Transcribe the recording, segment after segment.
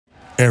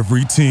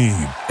Every team,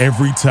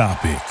 every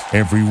topic,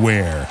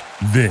 everywhere.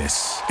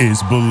 This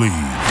is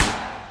Believe.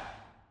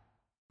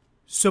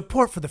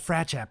 Support for the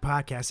Frat Chat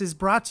podcast is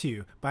brought to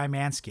you by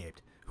Manscaped,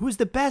 who is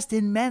the best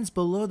in men's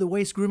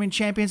below-the-waist grooming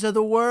champions of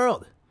the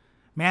world.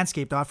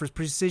 Manscaped offers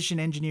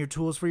precision-engineered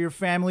tools for your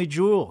family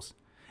jewels.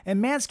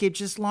 And Manscaped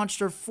just launched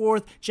their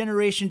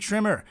 4th-generation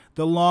trimmer,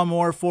 the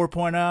Lawnmower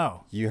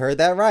 4.0. You heard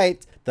that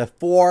right, the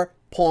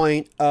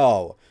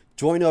 4.0.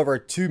 Join over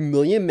 2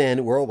 million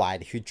men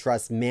worldwide who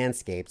trust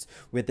Manscaped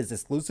with this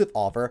exclusive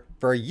offer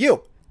for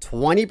you.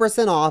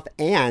 20% off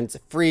and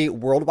free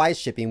worldwide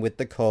shipping with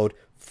the code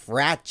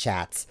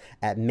FRATCHATS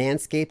at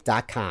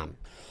manscaped.com.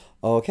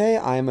 Okay,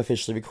 I am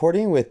officially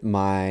recording with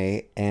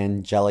my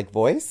angelic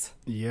voice.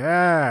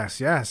 Yes.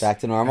 Back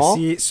to normal?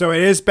 So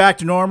it is back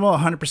to normal,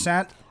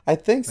 100%? I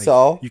think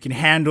so. You can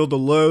handle the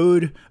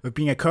load of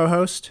being a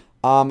co-host?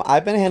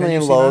 I've been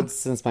handling loads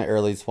since my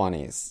early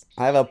 20s.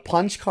 I have a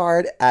punch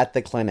card at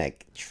the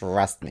clinic.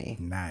 Trust me.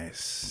 Nice.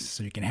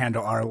 So you can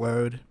handle our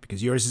load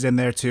because yours is in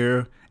there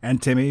too,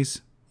 and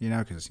Timmy's,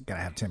 because you got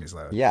to have Timmy's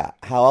load. Yeah.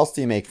 How else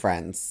do you make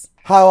friends?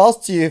 How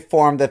else do you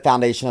form the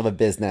foundation of a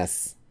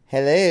business?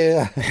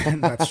 Hello.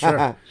 That's true.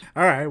 All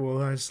right.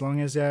 Well, as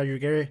long as you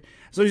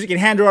can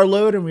handle our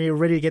load and we're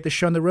ready to get the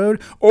show on the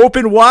road,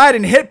 open wide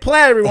and hit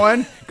play,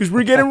 everyone, because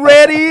we're getting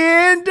ready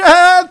in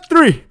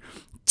 3,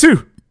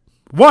 2,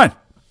 1.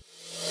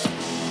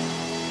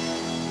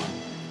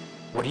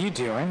 What are you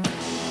doing?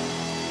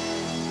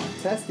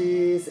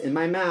 Testes in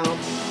my mouth.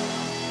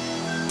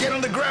 Get on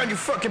the ground, you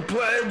fucking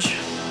pledge!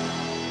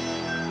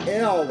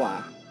 Ew.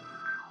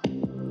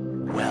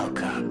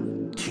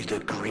 Welcome to the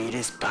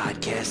greatest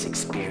podcast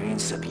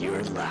experience of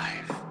your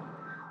life.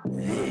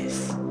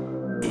 This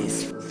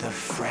is the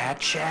Frat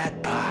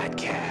Chat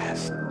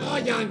Podcast. All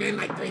young men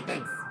like 3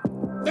 things.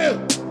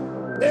 Food,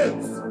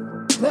 booze,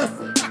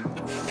 pussy.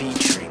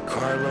 Featuring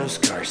Carlos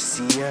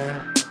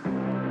Garcia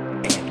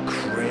and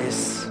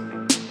Chris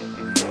Moore.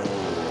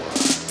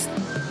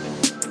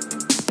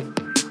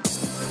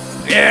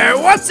 Yeah,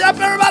 what's up,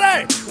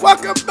 everybody?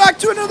 Welcome back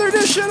to another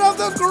edition of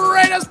the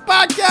greatest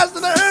podcast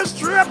in the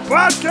history of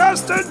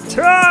podcasting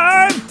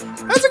time.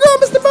 How's it going,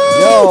 Mr. Mo?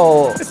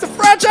 Yo. It's the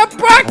Frat Chat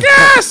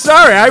Podcast.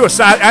 Sorry,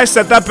 I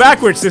said that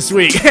backwards this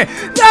week. No,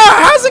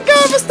 how's it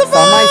going, Mr. Mo?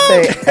 Some might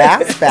say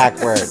ass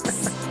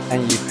backwards.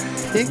 And you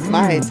piqued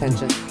my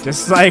attention.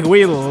 Just like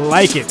we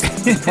like it.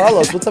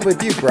 Carlos, what's up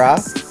with you,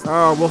 bruh?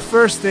 Oh, well,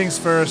 first things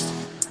first,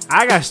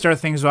 I got to start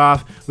things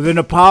off with an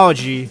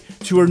apology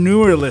to our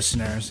newer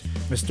listeners,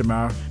 Mr.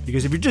 Mo,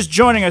 because if you're just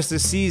joining us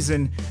this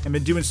season and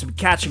been doing some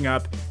catching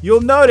up,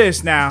 you'll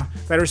notice now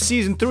that our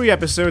Season 3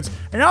 episodes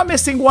are now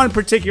missing one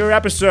particular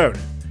episode.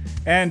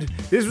 And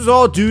this was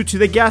all due to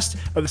the guest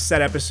of the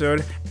said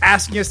episode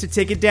asking us to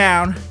take it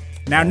down.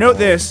 Now, note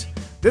this.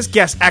 This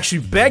guest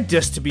actually begged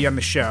us to be on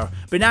the show,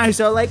 but now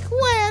he's all like, "Wait,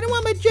 I don't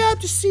want my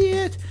job to see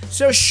it."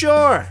 So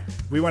sure,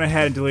 we went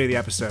ahead and deleted the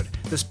episode,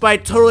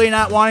 despite totally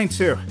not wanting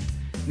to.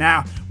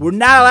 Now, we're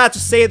not allowed to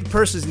say the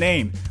person's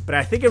name, but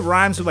I think it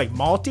rhymes with like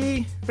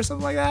malty or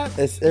something like that.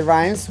 It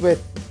rhymes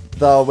with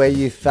the way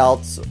you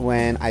felt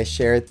when I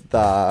shared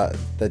the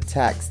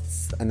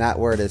texts, and that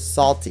word is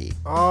salty.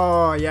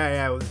 Oh,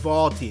 yeah, with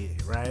vaulty,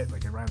 right?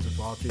 Like it rhymes with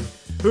vaulty.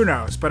 Who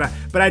knows? But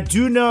I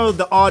do know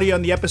the audio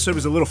on the episode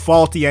was a little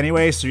faulty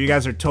anyway, so you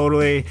guys are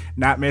totally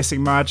not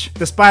missing much.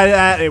 Despite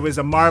that, it was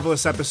a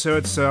marvelous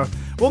episode, so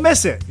we'll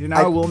miss it.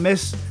 We'll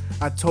miss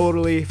a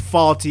totally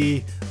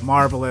faulty,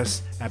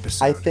 marvelous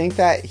episode. I think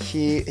that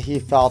he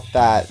felt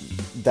that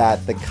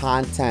the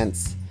content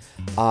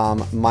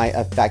might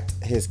affect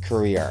his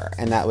career,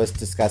 and that was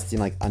discussing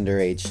like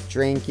underage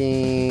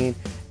drinking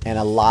and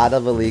a lot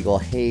of illegal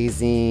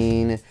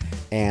hazing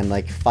and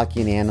like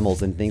fucking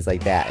animals and things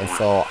like that. And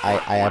so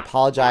I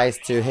apologize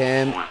to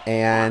him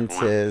and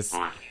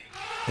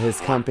his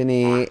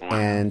company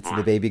and to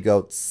the baby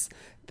goats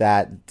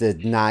that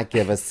did not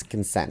give us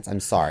consent.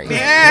 I'm sorry.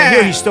 Yeah. I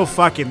hear he's still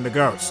fucking the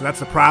goats, so that's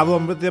the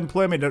problem with the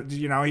employment.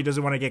 He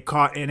doesn't want to get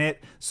caught in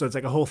it, so it's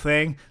like a whole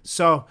thing.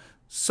 So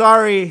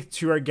sorry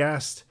to our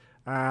guest.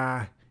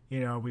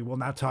 We will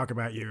not talk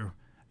about you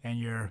and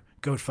your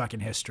goat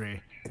fucking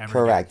history.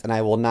 Correct. And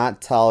I will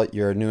not tell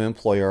your new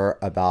employer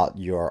about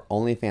your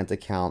OnlyFans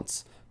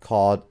account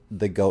called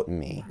The Goat and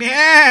Me.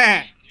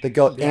 Yeah. The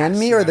Goat and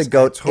Me or The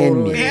Goat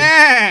in Me?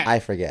 Yeah. I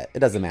forget. It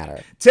doesn't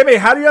matter. Timmy,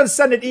 how do you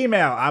send an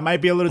email? I might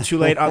be a little too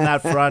late on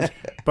that front,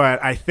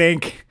 but I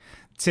think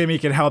Timmy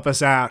can help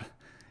us out.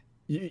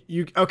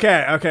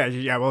 Okay.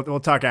 Yeah,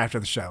 we'll talk after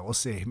the show. We'll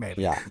see,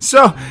 maybe. Yeah.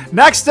 So,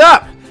 next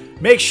up,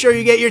 make sure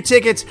you get your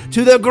tickets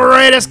to the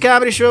greatest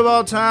comedy show of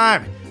all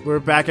time. We're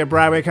back at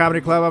Broadway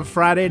Comedy Club on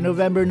Friday,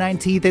 November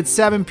 19th at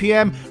 7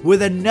 p.m.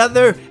 with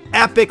another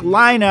epic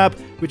lineup,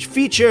 which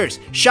features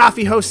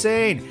Shafi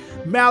Hossein,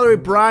 Mallory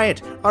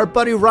Bryant, our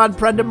buddy Ron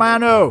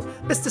Prendamano,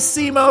 Mr.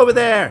 Simo over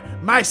there,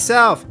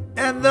 myself,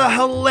 and the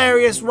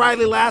hilarious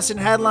Riley Lassen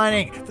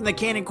headlining from the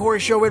Kane and Corey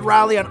Show with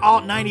Riley on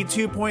Alt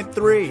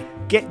 92.3.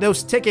 Get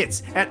those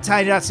tickets at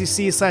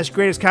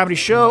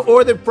tiny.cc/greatestcomedyshow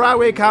or the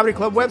Broadway Comedy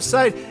Club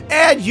website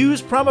and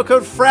use promo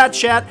code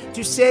FRATCHAT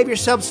to save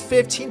yourselves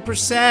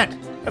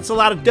 15%. That's a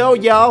lot of dough,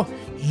 y'all.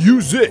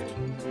 Use it.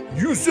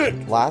 Use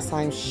it. Last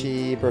time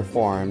she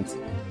performed,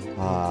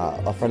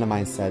 a friend of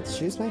mine said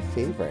she was my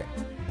favorite.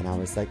 And I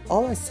was like,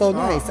 oh, that's so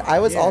nice. I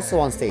was also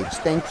on stage.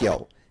 Thank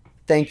you.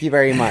 Thank you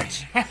very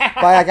much. But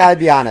I gotta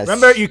be honest.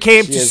 Remember, you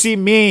came to see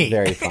me.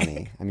 Very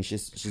funny. I mean,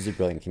 she's a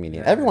brilliant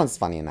comedian. Everyone's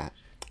funny in that.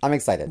 I'm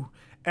excited.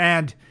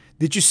 And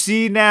did you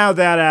see now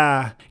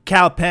that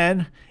Cal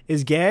Penn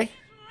is gay?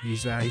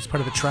 He's part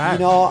of the tribe.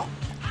 You know,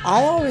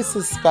 I always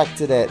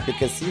suspected it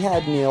because he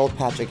had Neil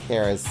Patrick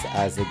Harris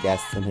as a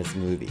guest in his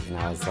movie. And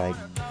I was like,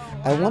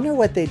 I wonder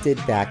what they did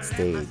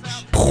backstage.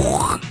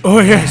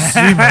 Oh,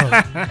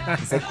 yeah.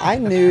 It's like, I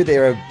knew they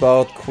were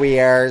both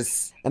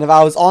queers. And if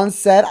I was on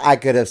set, I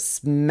could have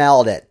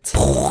smelled it.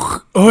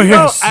 Oh,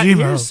 yeah.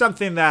 Here's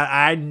something that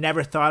I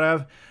never thought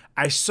of.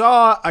 I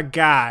saw a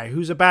guy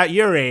who's about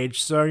your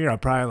age, so,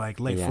 probably like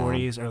late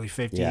 40s, early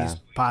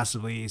 50s,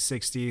 possibly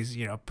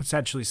 60s,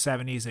 potentially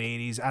 70s and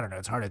 80s. I don't know.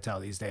 It's hard to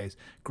tell these days.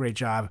 Great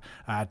job,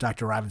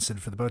 Dr. Robinson,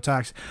 for the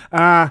Botox.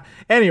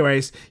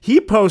 Anyways, he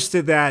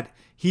posted that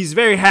he's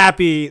very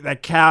happy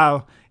that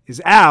Cal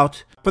is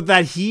out, but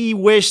that he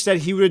wished that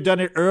he would have done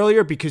it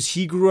earlier because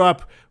he grew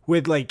up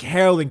with like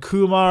Harold and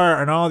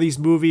Kumar and all these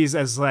movies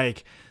as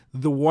like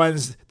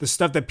the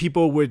stuff that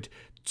people would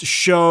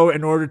show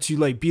in order to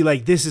like be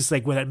like, this is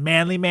like what a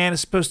manly man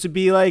is supposed to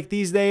be like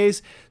these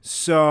days.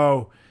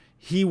 So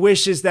he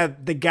wishes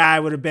that the guy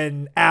would have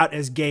been out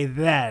as gay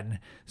then,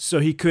 so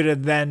he could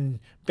have then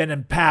been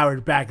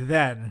empowered back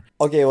then.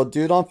 Okay, well,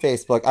 dude on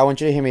Facebook, I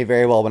want you to hear me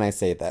very well when I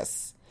say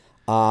this.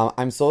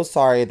 I'm so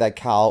sorry that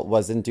Cal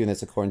wasn't doing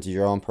this according to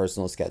your own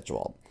personal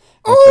schedule.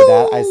 And for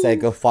that, I say,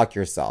 go fuck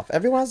yourself.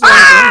 Everyone has their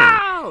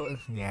own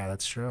journey. Yeah,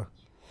 that's true.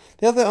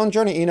 They have their own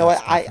journey. You know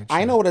what?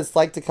 I know what it's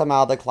like to come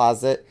out of the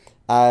closet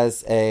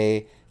as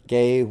a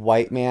gay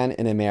white man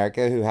in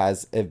America who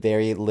has a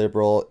very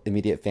liberal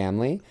immediate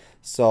family.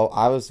 So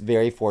I was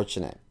very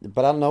fortunate.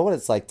 But I don't know what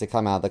it's like to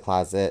come out of the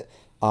closet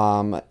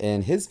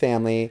in his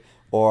family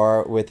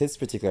or with his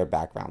particular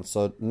background.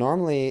 So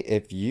normally,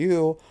 if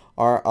you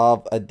are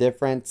of a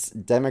different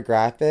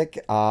demographic,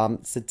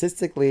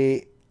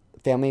 statistically,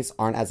 families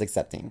aren't as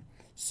accepting.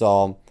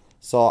 So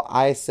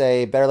I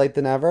say better late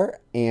than never,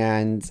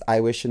 and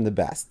I wish him the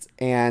best.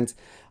 And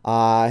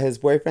his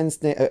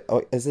boyfriend's name,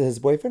 is it his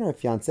boyfriend or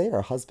fiance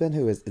or husband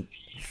who is...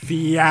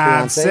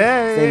 Fiance.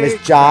 His name is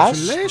Josh.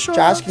 Congratulations.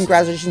 Josh,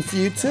 congratulations to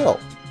you too.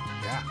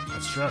 Yeah,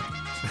 that's true.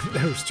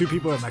 There was two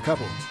people in that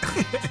couple.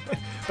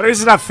 But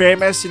he's not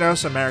famous,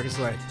 so America's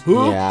like,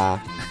 who? Yeah.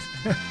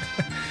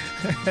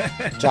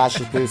 Josh,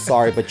 I'm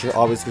sorry, but you're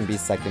always going to be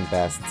second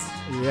best.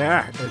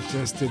 Yeah, it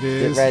is.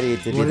 Get ready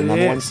to be the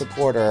number one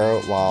supporter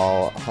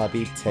while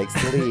hubby takes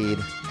the lead.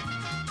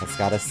 That's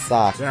got to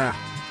suck. Yeah.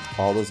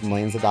 All those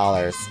millions of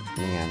dollars,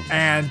 man.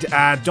 And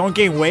don't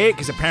gain weight,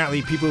 because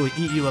apparently people will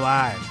eat you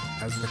alive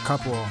as the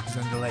couple.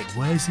 Then they're like,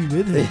 why is he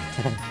with him?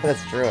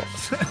 That's true.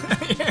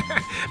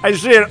 I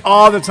just read it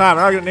all the time.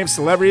 I'm not going to name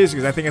celebrities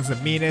because I think it's the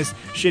meanest,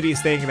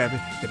 shittiest thing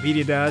that the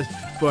media does.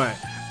 But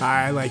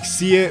I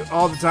see it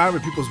all the time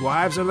with people's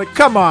wives. They're like,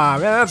 come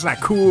on, man, that's not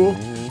cool.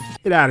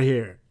 Get out of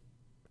here.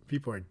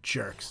 People are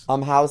jerks.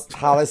 How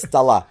is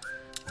Stella?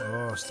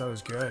 Oh,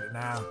 Stella's good.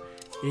 Now,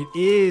 it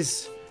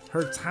is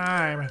her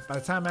time. By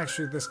the time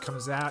actually this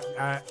comes out,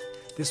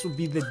 this will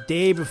be the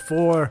day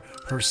before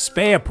her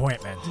spay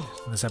appointment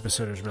when this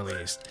episode is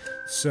released.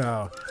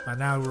 So by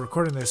now we're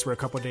recording this, we're a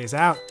couple of days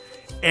out.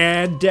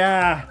 And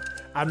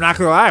I'm not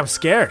going to lie, I'm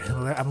scared.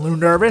 I'm a little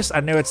nervous.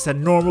 I know it's a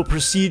normal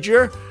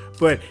procedure,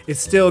 but it's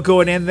still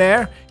going in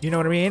there, you know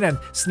what I mean? And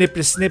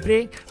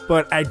snippety.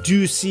 But I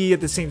do see at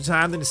the same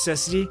time the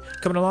necessity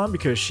coming along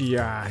because she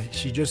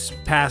just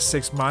passed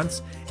 6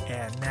 months.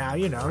 And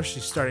now,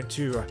 she's starting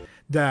to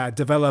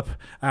develop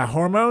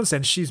hormones,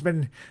 and she's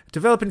been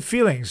developing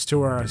feelings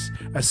towards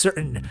a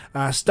certain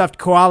stuffed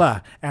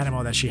koala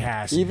animal that she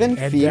has. Even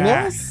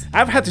females?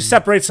 I've had to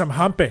separate some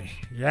humping.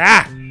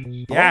 Yeah.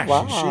 Yeah,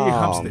 wow. she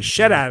humps the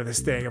shit out of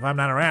this thing if I'm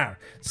not around.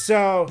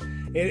 So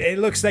it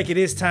looks like it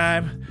is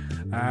time.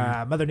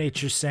 Mother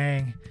Nature's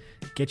saying,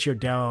 get your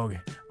dog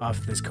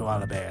off this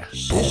koala bear. You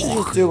should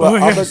just do what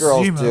other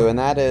girls do, and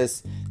that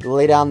is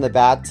lay down in the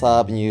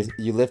bathtub and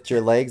you lift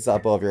your legs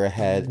up over your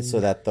head so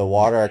that the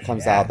water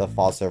comes out of the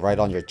faucet right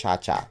on your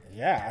cha-cha.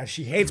 Yeah,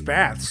 she hates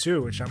baths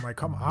too, which I'm like,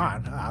 come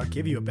on, I'll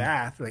give you a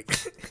bath. Like,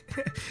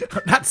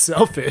 I'm not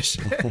selfish.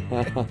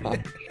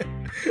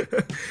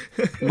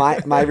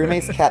 My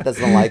roommate's cat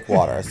doesn't like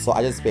water, so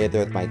I just bathe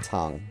her with my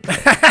tongue.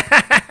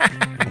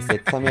 I say,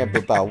 come here,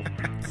 boo-boo.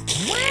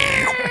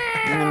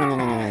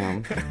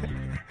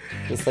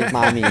 Just like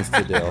mommy used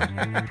to do.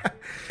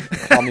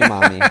 Call me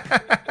mommy.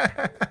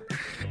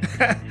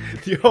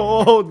 The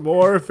old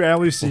Moore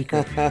family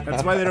secret.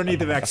 That's why they don't need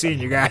the vaccine,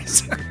 you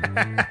guys.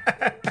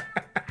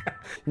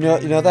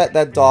 You know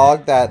that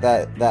dog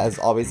that is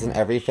always in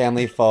every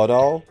family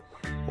photo?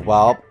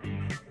 Well,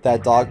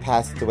 That dog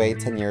passed away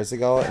 10 years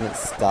ago, and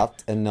it's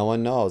stuffed, and no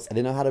one knows. I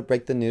didn't know how to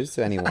break the news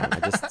to anyone. I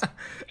just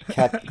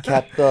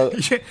kept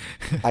the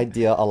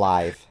idea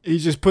alive. You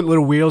just put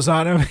little wheels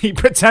on him. He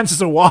pretends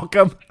to walk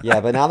him. Yeah,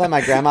 but now that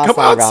my grandma's Come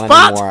not on, around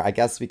Spot! anymore, I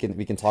guess we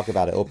can talk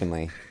about it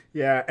openly.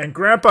 Yeah, and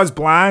Grandpa's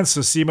blind, so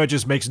Simo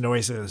just makes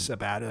noises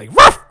about it, like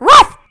ruff,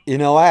 ruff. You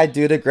know what I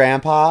do to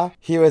Grandpa?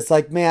 He was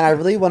like, "Man, I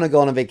really want to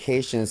go on a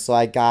vacation, so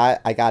I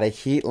got a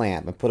heat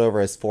lamp and put over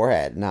his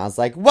forehead." And I was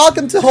like,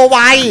 "Welcome to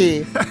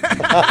Hawaii."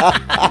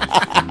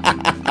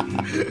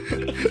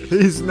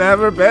 He's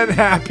never been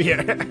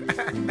happier.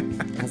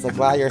 I was like,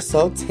 "Wow, you're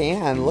so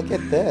tan. Look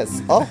at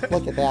this. Oh,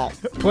 look at that."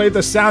 Played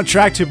the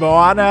soundtrack to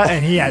Moana,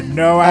 and he had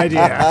no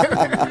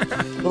idea.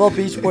 Little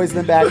Beach Boys in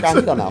the background.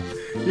 You don't know.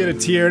 He had a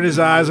tear in his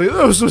eyes, like,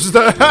 this was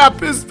the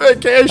happiest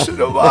vacation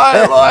of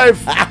my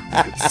life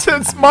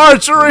since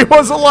Marjorie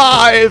was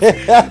alive.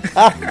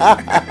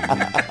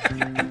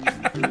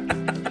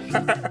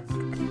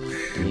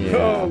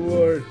 Oh,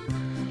 Lord.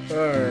 All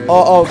right.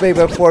 Oh, wait,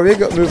 before we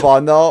move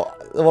on, though,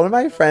 one of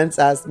my friends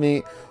asked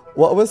me,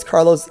 what was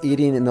Carlos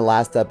eating in the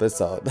last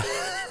episode?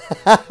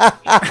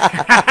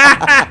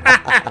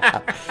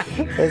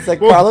 It's like,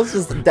 Carlos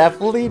was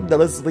definitely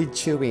noticeably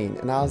chewing.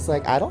 And I was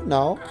like, I don't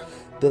know.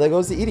 They're like, what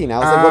was he eating? I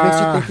was like, what makes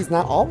you think he's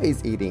not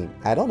always eating?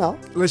 I don't know.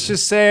 Let's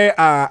just say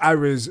I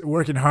was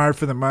working hard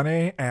for the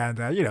money, and,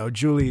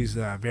 Julie's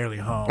barely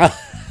home.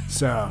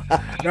 So,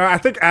 no, I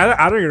think,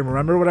 I don't even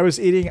remember what I was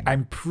eating.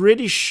 I'm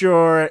pretty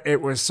sure it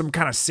was some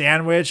kind of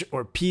sandwich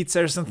or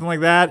pizza or something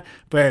like that.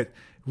 But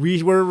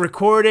we were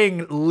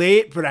recording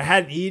late, but I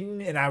hadn't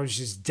eaten, and I was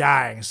just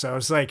dying. So I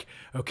was like,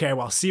 okay,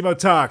 while Simo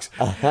talks,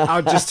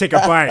 I'll just take a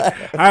bite.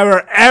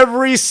 However,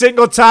 every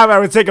single time I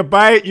would take a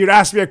bite, you'd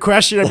ask me a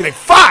question, I'd be like,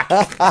 fuck!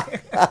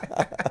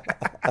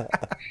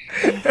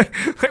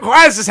 Like,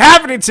 why is this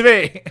happening to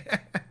me?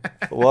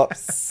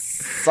 Whoops.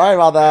 Sorry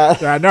about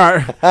that.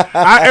 No,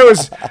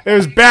 it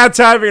was bad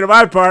timing on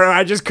my part.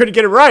 I just couldn't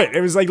get it right. It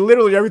was like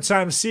literally every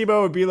time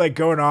Simo would be like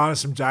going on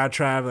some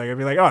diatribe, like I'd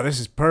be like, "Oh, this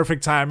is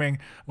perfect timing.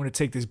 I'm gonna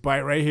take this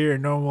bite right here,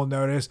 and no one will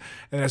notice."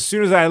 And as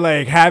soon as I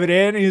like have it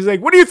in, he's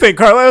like, "What do you think,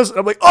 Carlos?" And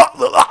I'm like,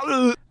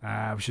 "Oh,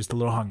 I was just a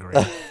little hungry."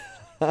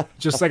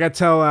 Just like I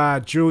tell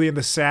Julie in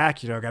the sack,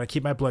 got to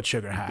keep my blood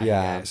sugar high.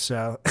 Yeah.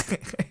 So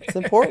It's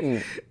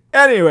important.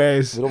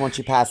 Anyways. We don't want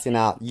you passing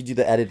out. You do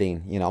the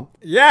editing,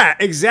 Yeah,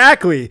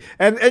 exactly.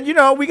 And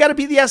we got to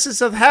be the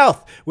essence of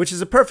health, which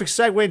is a perfect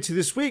segue into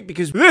this week,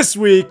 because this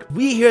week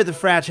we here at the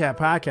Frat Chat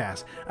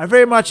Podcast are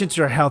very much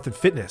into our health and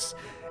fitness.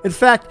 In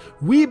fact,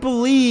 we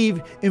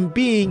believe in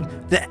being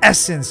the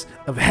essence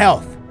of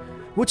health,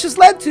 which has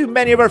led to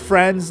many of our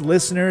friends,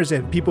 listeners,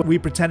 and people we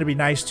pretend to be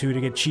nice to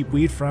get cheap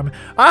weed from,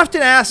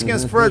 often asking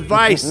us for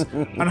advice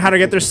on how to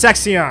get their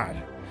sexy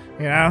on.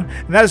 And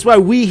that is why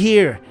we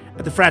here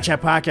at the Frat Chat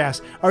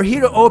Podcast are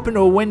here to open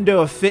a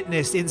window of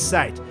fitness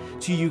insight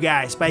to you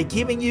guys by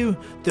giving you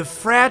the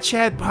Frat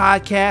Chat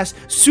Podcast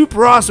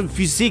super awesome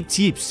physique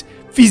tips.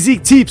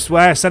 Physique tips.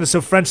 Why I sounded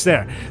so French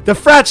there. The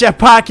Frat Chat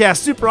Podcast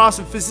super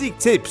awesome physique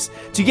tips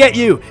to get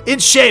you in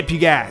shape, you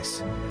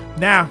guys.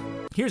 Now,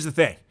 here's the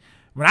thing.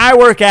 When I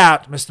work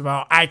out, Mr.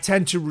 Mo, I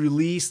tend to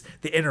release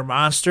the inner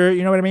monster,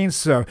 you know what I mean?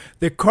 So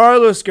the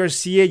Carlos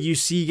Garcia you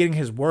see getting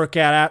his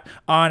workout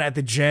on at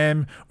the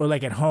gym or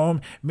like at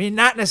home may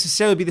not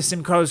necessarily be the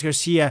same Carlos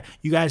Garcia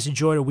you guys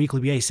enjoy on a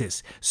weekly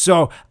basis.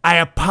 So I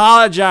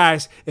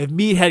apologize if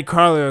Meathead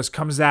Carlos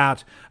comes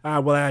out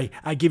while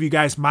I give you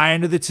guys my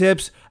end of the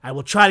tips. I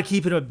will try to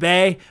keep it at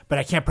bay, but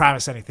I can't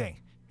promise anything.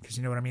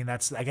 You know what I mean? I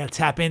got to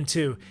tap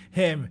into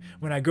him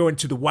when I go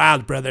into the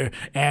wild, brother.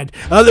 And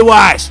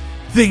otherwise,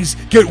 things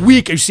get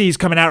weak. You see, he's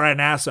coming out right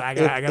now, so I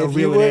got to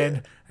reel it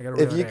in.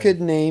 If you could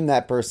name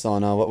that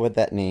persona, what would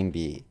that name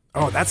be?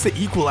 Oh, that's the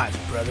Equalizer,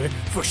 brother.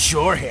 For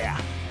sure, here.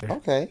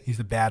 Okay. He's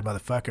the bad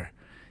motherfucker.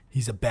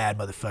 He's a bad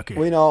motherfucker.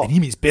 Well, and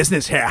he means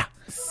business here.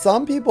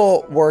 Some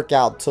people work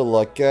out to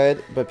look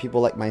good, but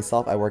people like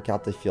myself, I work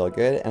out to feel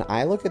good. And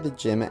I look at the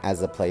gym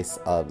as a place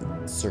of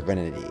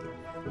serenity.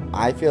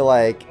 I feel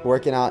like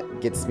working out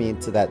gets me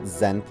to that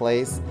zen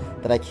place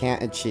that I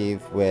can't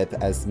achieve with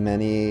as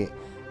many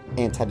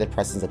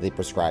antidepressants that they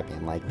prescribe me.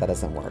 Like, that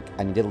doesn't work.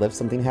 I need to lift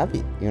something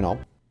heavy,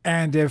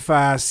 And if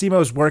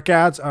Simo's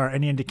workouts are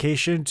any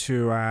indication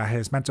to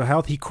his mental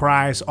health, he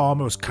cries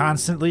almost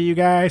constantly, you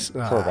guys.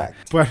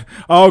 Correct. But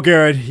all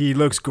good. He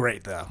looks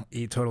great, though.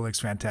 He totally looks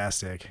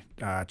fantastic.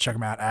 Check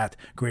him out at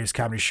Greatest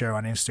Comedy Show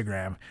on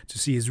Instagram to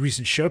see his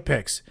recent show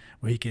pics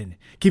where he can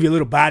give you a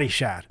little body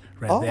shot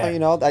right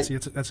there. See,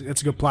 that's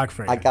a good plug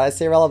for you. I gotta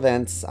say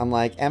relevance. I'm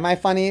like, am I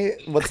funny?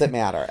 What's it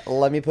matter?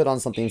 Let me put on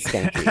something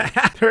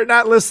skanky. They're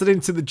not listening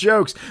to the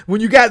jokes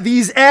when you got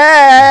these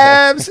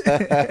abs. All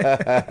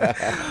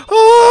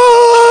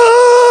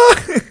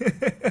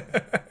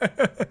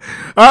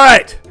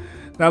right.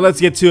 Now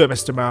let's get to it,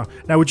 Mr. Mo.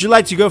 Now, would you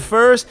like to go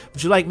first?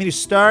 Would you like me to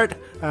start?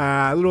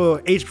 A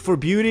little age before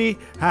beauty?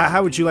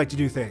 How would you like to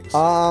do things?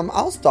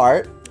 I'll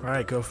start. All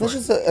right, go for This it.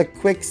 is just a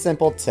quick,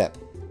 simple tip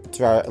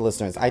to our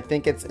listeners. I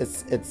think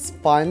it's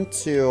fun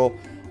to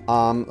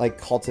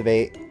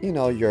cultivate,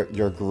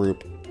 your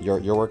group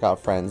your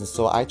workout friends.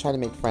 So I try to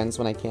make friends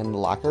when I can in the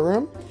locker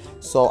room.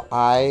 So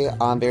I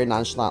very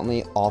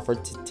nonchalantly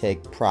offered to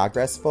take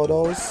progress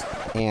photos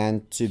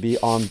and to be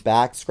on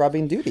back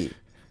scrubbing duty.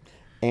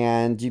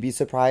 And you'd be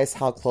surprised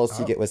how close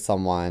you get with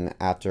someone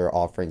after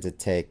offering to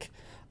take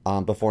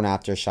before and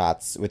after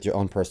shots with your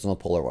own personal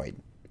Polaroid.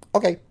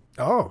 Okay.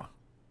 Oh,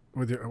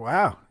 with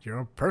your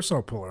own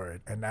personal Polaroid.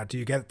 And now, do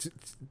you get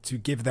to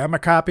give them a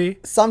copy?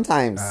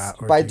 Sometimes,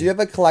 but I do have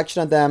a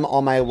collection of them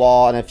on my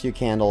wall and a few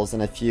candles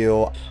and a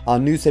few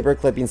newspaper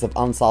clippings of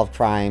unsolved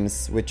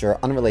crimes, which are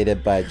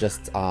unrelated, but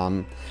just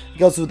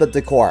goes with the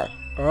decor.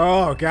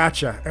 Oh,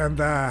 gotcha. And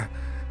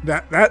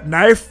that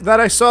knife that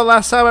I saw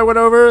last time I went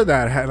over,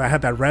 I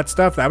had that red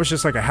stuff, that was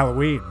just like a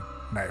Halloween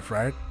knife,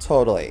 right?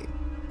 Totally.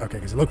 Okay,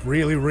 because it looked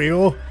really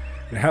real.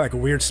 It had like a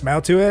weird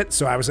smell to it.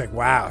 So I was like,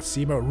 wow,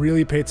 Simo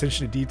really paid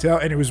attention to detail.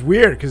 And it was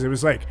weird because it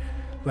was like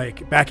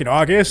back in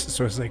August.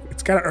 So it's like,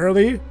 it's kind of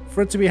early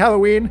for it to be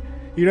Halloween,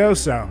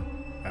 So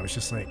I was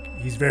just like,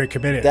 he's very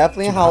committed.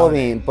 Definitely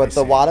Halloween, but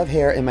the wad of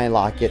hair in my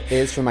locket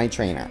is from my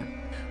trainer.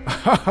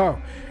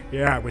 Oh,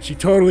 yeah, which he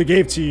totally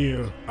gave to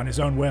you on his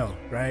own will,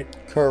 right?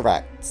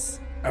 Correct.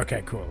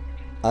 Okay, cool.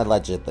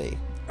 Allegedly.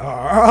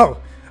 Oh,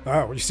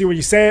 you see when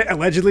you say it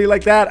allegedly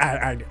like that,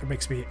 it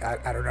makes me,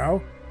 I don't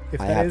know.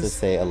 I have to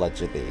say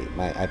allegedly.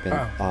 I've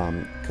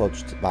been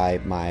coached by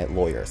my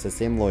lawyers, the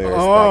same lawyers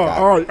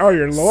that got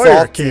your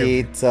lawyer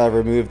salty to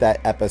remove that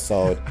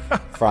episode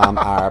from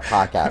our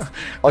podcast.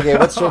 Okay,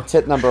 what's your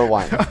tip number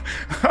 1?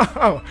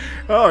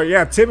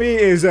 Yeah. Timmy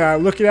is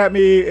looking at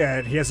me,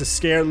 and he has a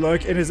scared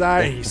look in his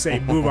eye. And he's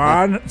saying, "Move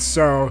on."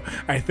 So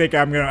I think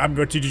I'm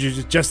going to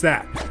do just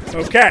that.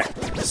 Okay.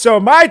 So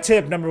my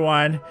tip number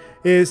 1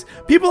 is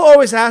people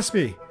always ask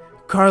me,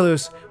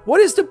 Carlos, what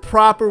is the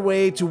proper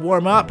way to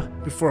warm up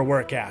before a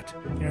workout?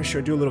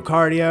 Should I do a little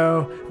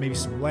cardio, maybe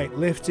some light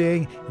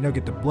lifting,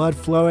 get the blood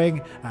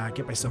flowing,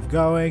 get myself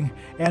going?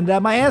 And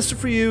my answer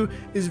for you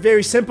is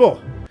very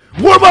simple.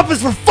 Warm up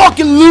is for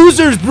fucking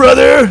losers,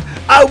 brother!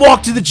 I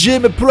walk to the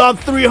gym and put on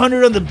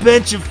 300 on the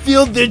bench and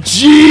feel the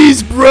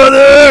G's,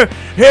 brother!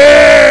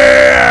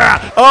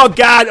 Yeah! Oh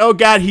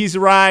God, he's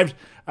arrived.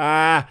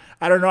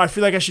 I don't know. I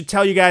feel like I should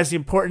tell you guys the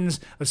importance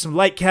of some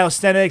light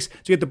calisthenics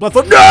to get the blood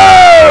flow.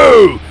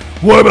 No!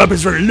 Warm up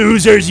is for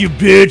losers, you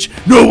bitch.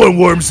 No one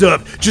warms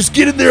up. Just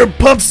get in there and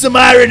pump some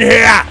iron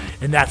here.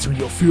 And that's when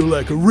you'll feel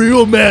like a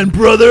real man,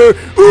 brother.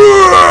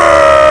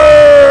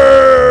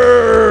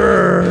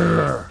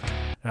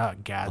 Oh,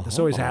 God. This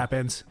always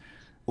happens.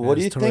 What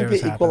do you think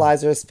the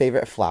Equalizer's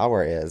favorite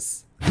flower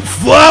is?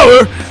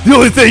 Flour? The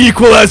only thing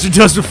Equalizer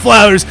does with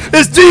flowers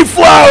is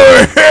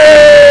deflower.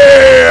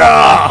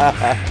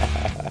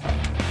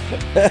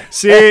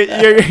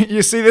 See,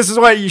 you see, this is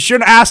why you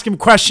shouldn't ask him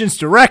questions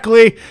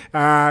directly.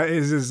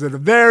 Is a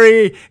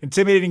very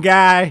intimidating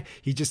guy.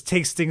 He just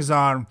takes things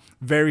on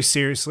very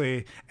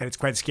seriously, and it's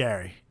quite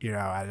scary.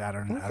 I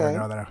don't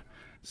know that.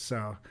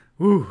 So,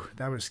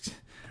 that was.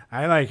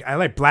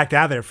 I blacked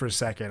out there for a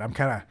second.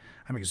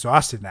 I'm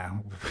exhausted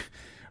now.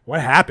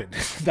 What happened?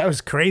 That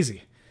was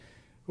crazy.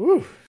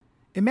 Ooh.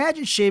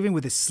 Imagine shaving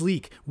with a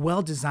sleek,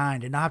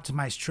 well-designed, and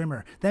optimized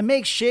trimmer that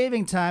makes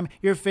shaving time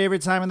your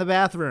favorite time in the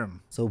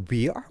bathroom. So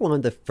we are one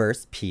of the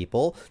first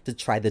people to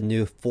try the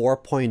new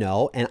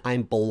 4.0, and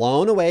I'm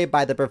blown away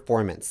by the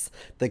performance.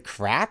 The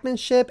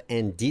craftsmanship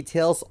and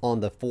details on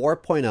the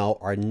 4.0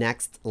 are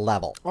next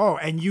level. Oh,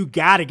 and you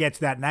gotta get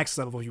to that next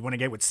level if you want to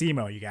get with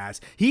Simo, you guys.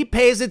 He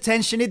pays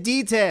attention to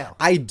detail.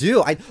 I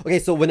do. Okay,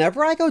 so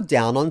whenever I go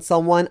down on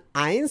someone,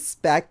 I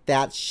inspect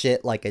that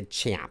shit like a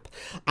champ.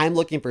 I'm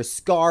looking for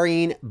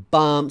scarring,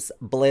 bumps,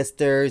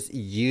 blisters,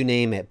 you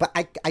name it. But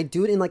I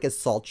do it in like a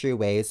sultry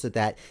way so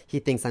that he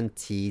thinks I'm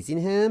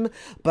teasing him.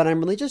 But I'm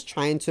really just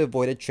trying to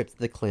avoid a trip to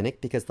the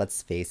clinic because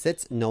let's face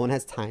it, no one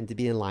has time to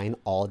be in line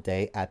all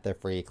day at the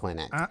free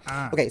clinic.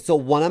 Okay, so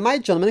one of my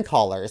gentlemen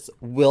callers,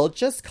 we'll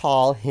just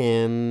call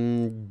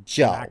him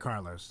Joe. Not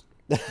Carlos.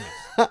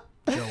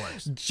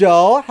 Yes.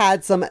 Joe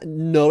had some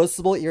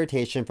noticeable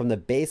irritation from the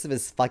base of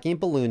his fucking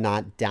balloon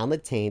knot down the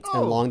taint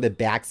and along the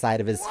backside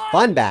of his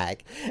fun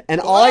bag. And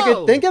all I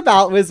could think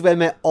about was when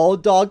my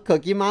old dog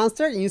Cookie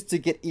Monster used to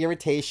get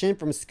irritation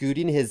from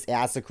scooting his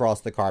ass across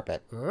the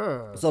carpet.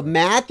 So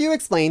Matthew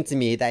explained to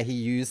me that he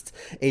used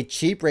a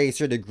cheap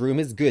razor to groom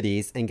his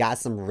goodies and got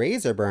some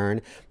razor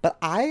burn, but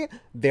I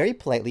very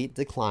politely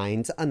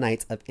declined a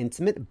night of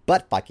intimate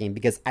butt fucking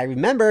because I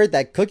remembered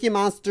that Cookie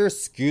Monster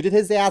scooted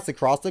his ass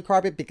across the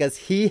carpet because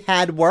he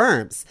had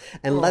worms.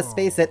 And let's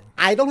face it,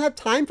 I don't have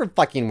time for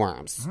fucking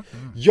worms.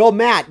 Yo,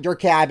 Matt, your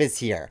cab is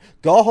here.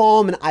 Go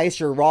home and ice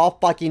your raw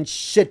fucking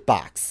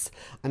shitbox.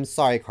 I'm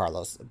sorry,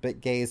 Carlos, but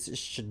gays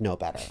should know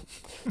better.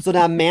 So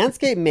now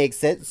Manscaped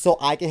makes it so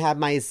I can have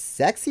my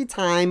sexy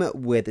time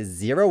with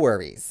zero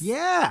worries.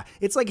 Yeah,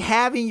 it's like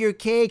having your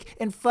cake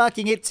and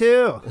fucking it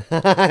too.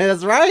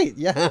 That's right,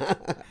 yeah.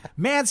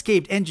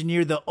 Manscaped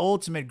engineered the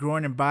ultimate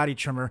groin and body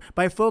trimmer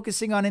by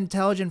focusing on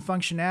intelligent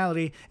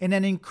functionality and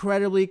an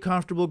incredibly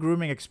comfortable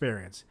grooming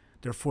experience.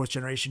 Their 4th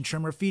generation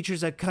trimmer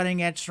features a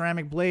cutting-edge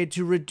ceramic blade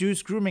to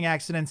reduce grooming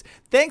accidents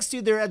thanks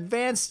to their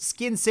advanced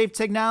skin-safe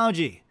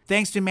technology.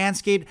 Thanks to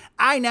Manscaped,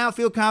 I now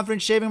feel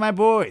confident shaving my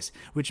boys,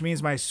 which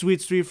means my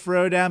sweet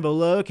fro down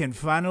below can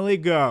finally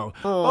go.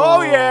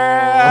 Oh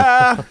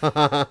yeah!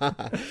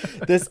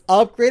 This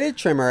upgraded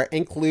trimmer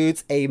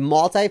includes a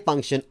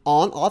multi-function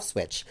on-off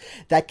switch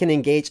that can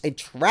engage a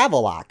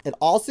travel lock. It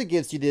also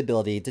gives you the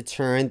ability to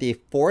turn the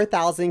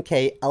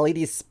 4000K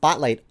LED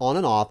spotlight on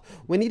and off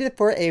when needed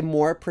for a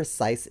more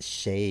precise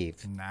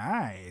shave.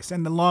 Nice.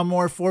 And the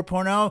Lawnmower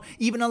 4.0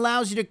 even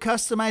allows you to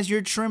customize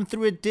your trim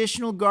through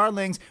additional guard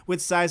lengths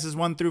with sizes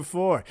 1 through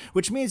 4,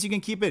 which means you can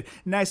keep it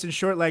nice and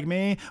short like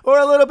me, or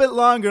a little bit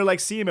longer like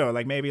Simo,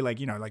 like maybe like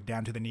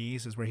down to the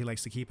knees is where he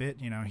likes to keep it.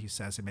 He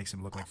says it makes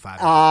him look like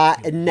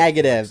 5.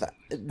 Negative.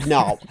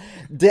 No.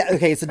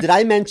 Okay, so did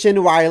I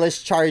mention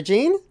wireless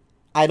charging?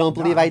 I don't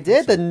believe I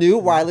did. The new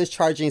wireless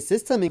charging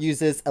system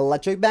uses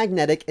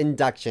electromagnetic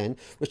induction,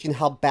 which can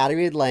help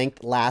battery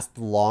length last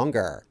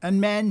longer.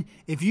 And men,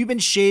 if you've been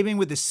shaving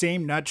with the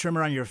same nut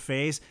trimmer on your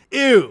face,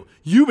 ew,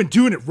 you've been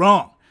doing it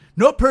wrong.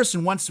 No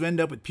person wants to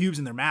end up with pubes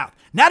in their mouth.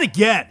 Not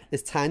again!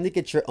 It's time to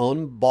get your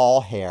own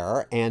ball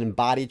hair and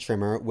body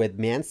trimmer with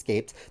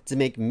Manscaped to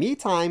make me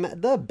time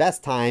the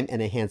best time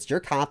and enhance your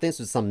confidence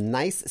with some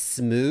nice,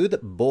 smooth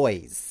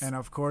boys. And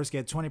of course,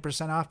 get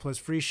 20% off plus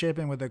free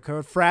shipping with the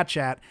code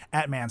FRATCHAT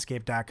at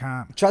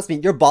manscaped.com. Trust me,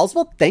 your balls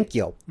will thank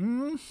you.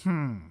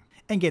 And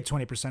get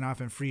 20%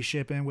 off and free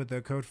shipping with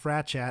the code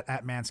FRATCHAT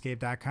at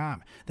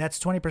manscaped.com. That's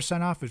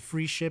 20% off with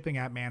free shipping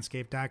at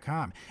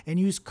manscaped.com. And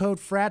use code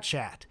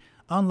FRATCHAT.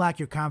 Unlock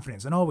your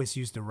confidence and always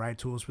use the right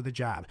tools for the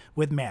job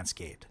with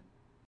Manscaped.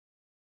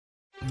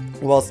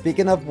 Well,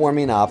 speaking of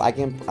warming up, I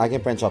can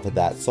branch off of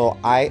that. So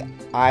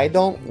I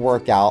don't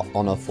work out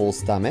on a full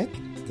stomach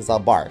because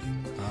I'll barf.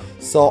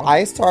 So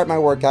I start my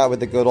workout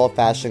with the good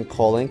old-fashioned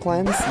colon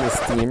cleanse in the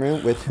steam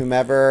room with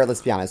whomever, let's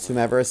be honest,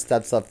 whomever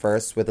steps up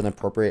first with an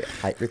appropriate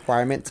height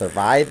requirement to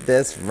ride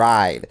this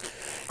ride.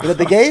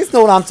 The gays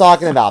know what I'm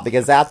talking about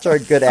because after a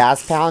good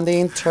ass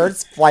pounding,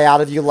 turds fly out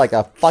of you like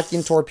a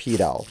fucking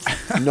torpedo.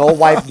 No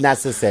wipe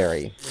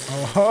necessary.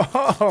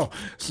 Oh,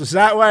 so is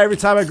that why every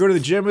time I go to the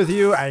gym with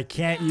you, I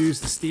can't use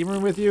the steam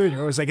room with you? And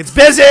you're always like, it's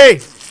busy!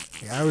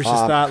 I always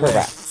just thought,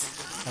 correct.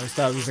 I always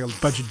thought there was like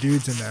a bunch of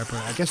dudes in there, but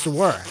I guess there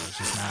were. It was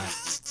just not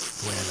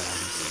the way that I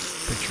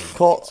was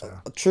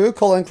picturing it. True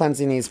colon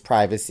cleansing needs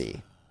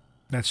privacy.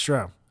 That's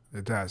true.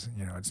 It does.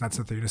 It's not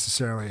something you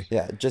necessarily...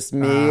 Yeah, just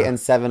me and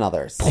 7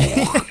 others. Oh,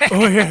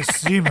 yeah,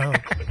 Simo.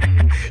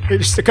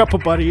 Just a couple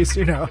buddies,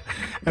 and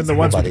the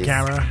ones with the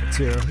camera,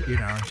 too,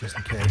 just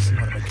in case you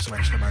want to make some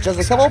extra money. Just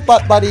a couple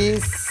butt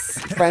buddies,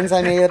 friends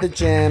I made at the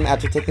gym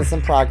after taking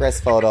some progress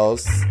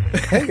photos.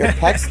 Hey, your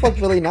pecs look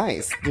really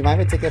nice. Do you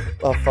mind if I take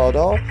a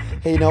photo?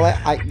 Hey, you know what?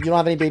 You don't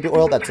have any baby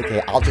oil? That's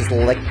okay. I'll just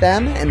lick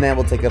them, and then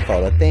we'll take a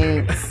photo.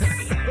 Thanks.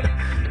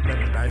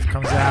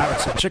 Comes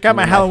out, so check out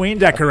my Halloween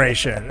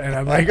decoration, and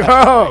I'm like,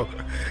 oh,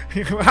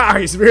 wow,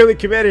 he's really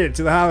committed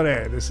to the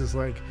holiday. This is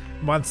like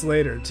months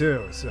later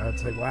too, so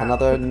it's like, wow,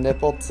 another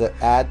nipple to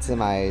add to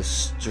my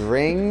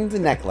stringed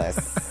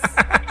necklace.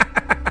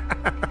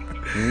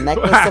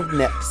 Necklace of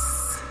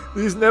nips.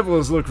 These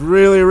nipples look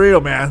really real,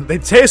 man. They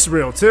taste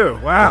real too.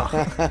 Wow.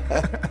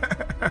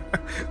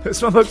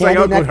 This one looks Candy like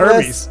Uncle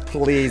necklace? Hermes.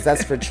 Please,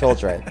 that's for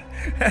children.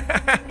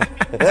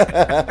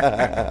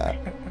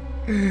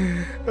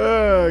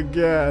 Oh,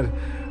 God.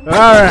 All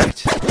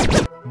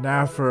right.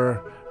 Now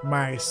for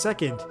my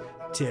second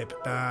tip.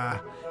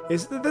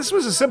 This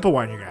was a simple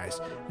one, you guys.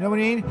 You know what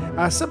I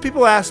mean? Some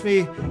people ask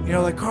me,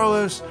 like,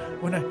 Carlos,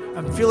 when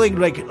I'm feeling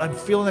like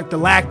the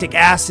lactic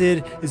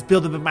acid is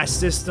building up in my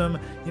system,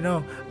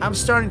 I'm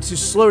starting to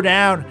slow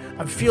down.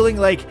 I'm feeling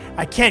like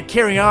I can't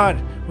carry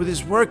on with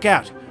this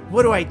workout.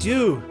 What do I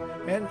do?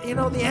 And,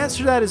 the answer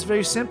to that is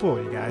very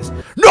simple, you guys.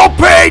 No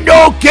pain,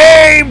 no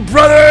gain,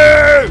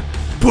 brother!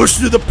 Push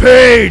through the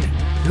pain.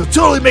 It'll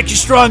totally make you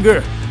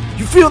stronger.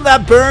 You feel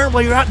that burn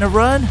while you're out in a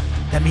run?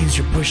 That means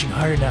you're pushing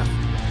hard enough.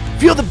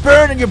 Feel the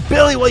burn in your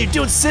belly while you're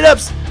doing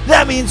sit-ups?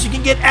 That means you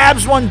can get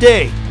abs one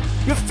day.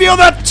 You feel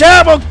that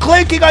terrible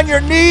clinking on your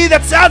knee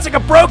that sounds like a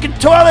broken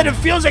toilet and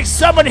feels like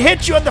someone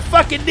hit you on the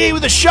fucking knee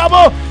with a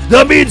shovel?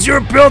 That means you're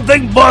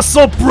building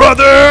muscle,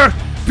 brother.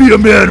 Be a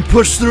man and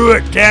push through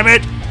it, damn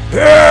it.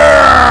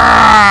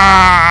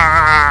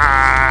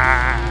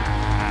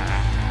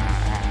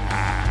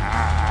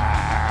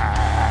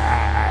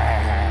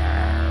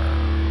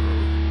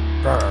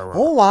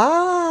 Oh,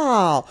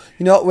 wow.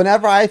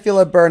 Whenever I feel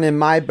a burn in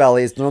my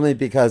belly, it's normally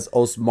because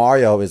Os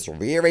Mario is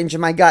rearranging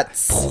my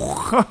guts.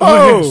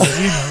 Oh!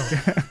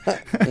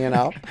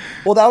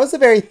 Well, that was a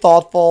very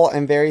thoughtful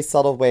and very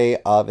subtle way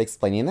of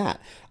explaining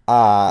that.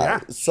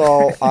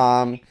 So,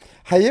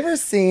 have you ever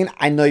seen,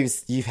 I know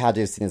you've had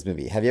to have seen this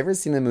movie. Have you ever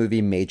seen the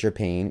movie Major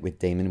Pain with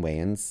Damon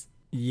Wayans?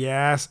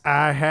 Yes,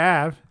 I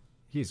have.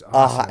 He's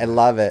awesome. I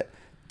love it.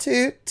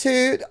 Toot,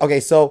 toot. Okay,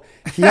 so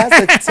he has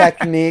a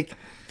technique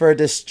for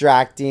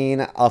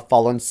distracting a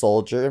fallen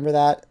soldier. Remember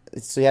that?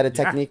 So he had a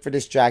technique for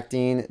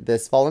distracting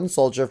this fallen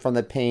soldier from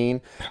the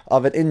pain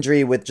of an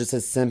injury with just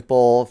a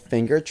simple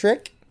finger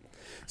trick.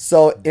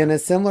 So in a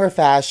similar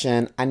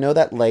fashion, I know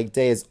that leg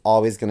day is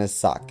always going to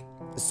suck.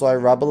 So I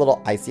rub a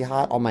little icy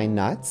hot on my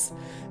nuts.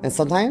 And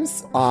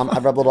sometimes I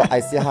rub a little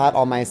icy hot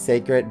on my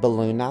sacred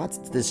balloon knots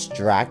to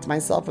distract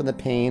myself from the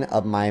pain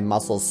of my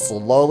muscles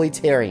slowly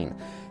tearing.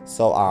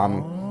 So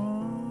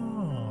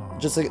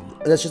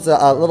that's just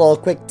a little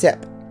quick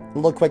tip. A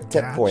little quick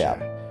tip for you.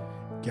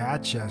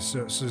 Gotcha.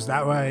 So is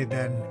that why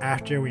then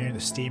after when you're in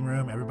the steam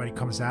room, everybody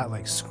comes out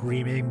like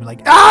screaming,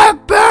 like, "Ah,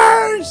 it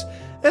burns!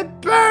 It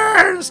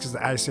burns!" Because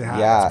the icy hot.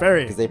 Yeah, it's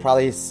very. Because they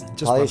probably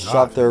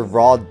shoved their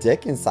raw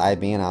dick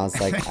inside me, and I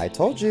was like, "I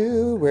told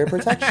you, wear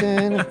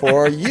protection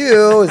for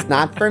you. It's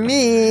not for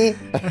me."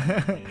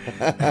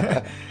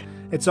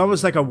 It's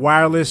almost like a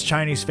wireless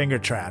Chinese finger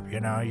trap. You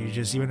know, you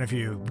just even if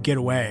you get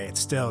away, it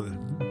still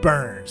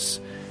burns.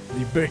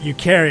 You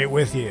carry it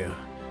with you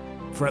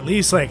for at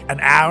least like an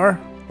hour.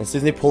 As soon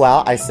as they pull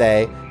out, I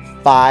say,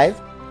 5,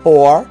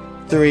 4,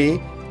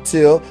 3,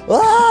 2.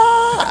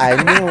 Ah! I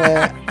knew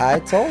it. I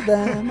told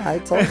them.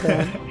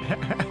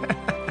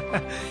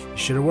 You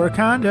should have wore a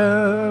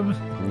condom.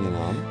 You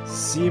know.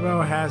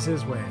 Simo has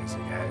his ways,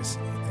 you guys.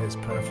 His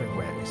perfect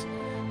ways.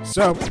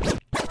 So,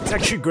 it's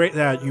actually great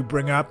that you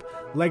bring up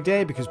leg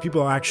day because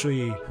people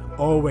actually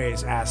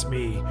always ask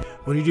me,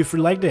 what do you do for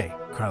leg day,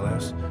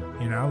 Carlos?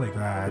 You know, like,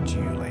 do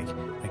you like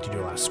to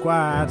do a lot of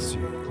squats? Do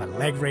you do a lot of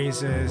leg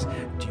raises?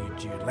 Do you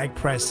do leg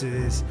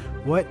presses?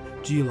 What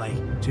do you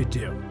like to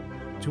do?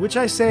 To which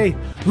I say,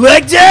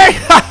 leg day?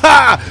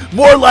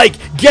 More like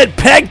get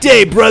peg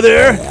day,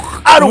 brother.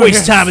 I don't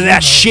waste time with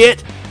that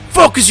shit.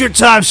 Focus your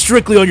time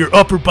strictly on your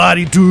upper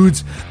body,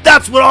 dudes.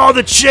 That's what all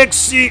the chicks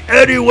see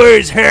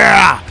anyways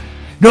here.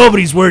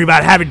 Nobody's worried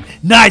about having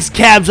nice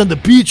calves on the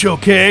beach,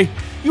 okay?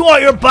 You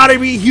want your body to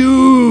be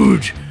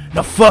huge.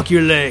 Now fuck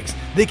your legs.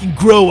 They can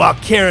grow while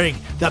carrying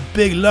that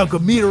big lunk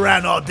of meat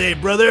around all day,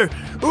 brother.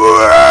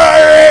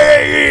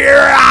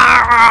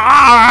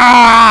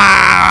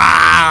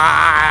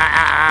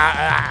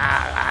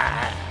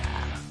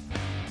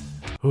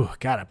 Ooh,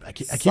 God, I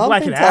keep blacking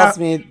Something out. tells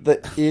me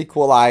the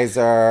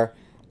equalizer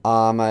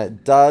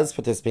does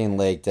participate in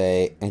leg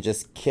day and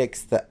just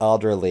kicks the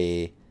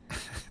elderly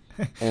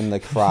in the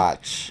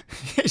crotch.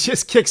 He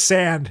just kicks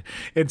sand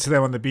into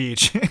them on the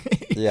beach.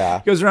 Yeah.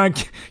 He goes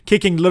around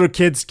kicking little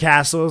kids'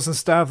 castles and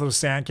stuff, little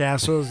sand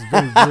castles.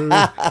 Very rude.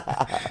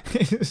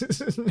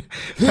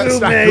 Who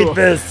made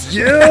this?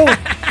 You?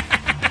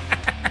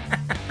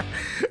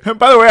 And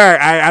by the way,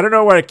 I don't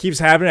know what keeps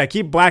happening. I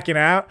keep blacking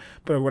out,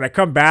 but when I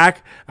come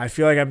back, I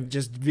feel like I'm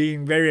just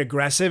being very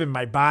aggressive and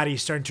my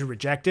body's starting to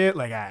reject it.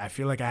 Like I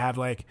feel like I have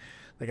like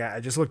I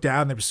just looked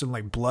down, there was some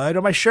like blood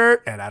on my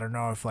shirt, and I don't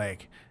know if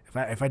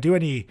if I do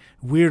any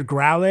weird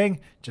growling,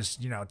 just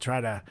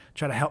try to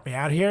help me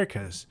out here,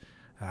 because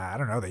I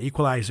don't know, the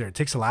equalizer, it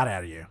takes a lot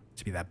out of you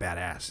to be that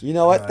badass. You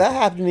know what? That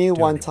happened to me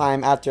one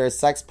time after a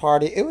sex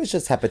party. It was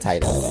just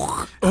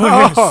hepatitis.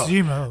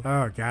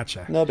 Oh,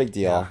 gotcha. No big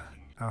deal. Yeah.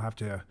 I'll have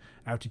to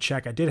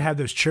check. I did have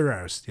those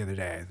churros the other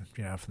day,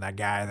 from that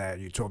guy that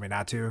you told me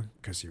not to,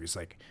 because he was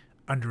like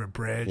under a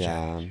bridge.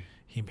 Yeah. And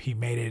he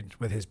made it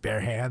with his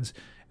bare hands,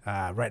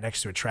 right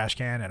next to a trash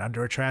can and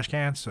under a trash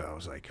can. So I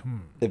was like,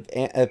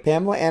 If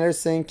Pamela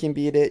Anderson can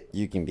beat it,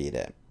 you can beat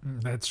it.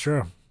 That's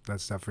true.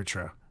 That's definitely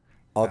true.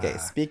 Okay,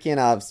 speaking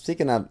of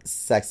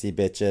sexy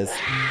bitches,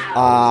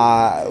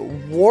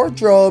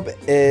 wardrobe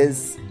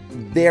is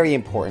very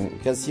important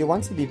because you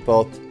want to be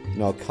both,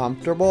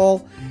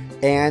 comfortable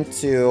and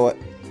to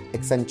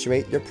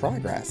accentuate your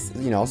progress.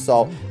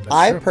 So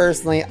I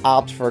personally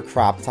opt for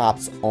crop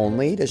tops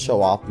only to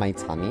show off my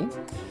tummy.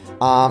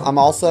 I'm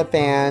also a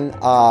fan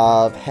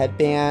of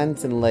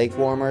headbands and leg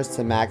warmers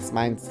to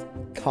maximize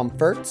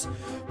comfort,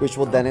 which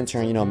will then in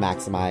turn,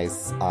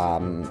 maximize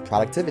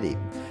productivity.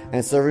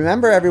 And so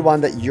remember,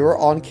 everyone, that you're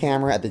on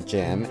camera at the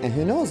gym, and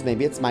who knows,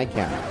 maybe it's my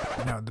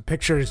camera. The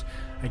pictures,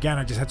 again,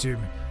 I just had to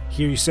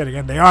hear you say it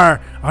again, they are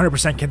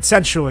 100%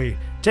 consensually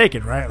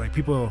taken, right? Like,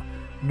 people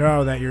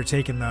know that you're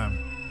taking them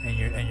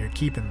and you're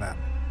keeping them,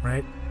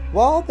 right?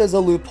 Well, there's a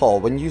loophole.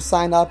 When you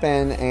sign up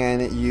and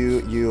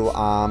you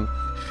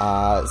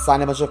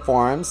sign a bunch of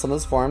forms, some of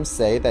those forms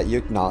say that you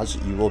acknowledge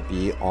that you will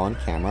be on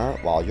camera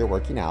while you're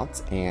working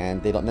out,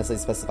 and they don't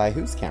necessarily specify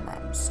whose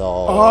camera.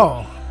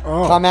 So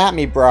come at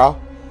me, bro.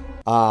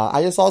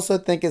 I just also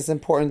think it's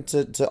important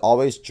to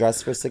always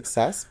dress for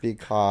success,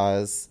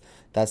 because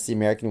that's the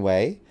American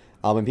way.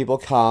 When people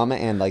come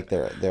and like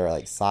their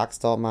like socks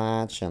don't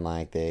match, and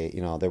like they're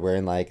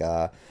wearing like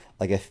a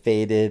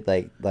faded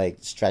like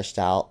stretched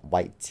out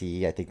white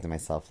tee, I think to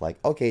myself, like,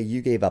 okay,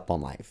 you gave up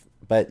on life.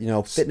 But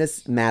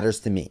fitness matters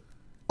to me.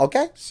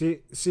 Okay? See,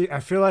 I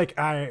feel like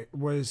I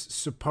was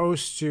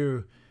supposed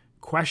to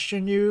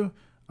question you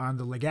on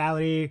the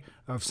legality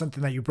of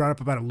something that you brought up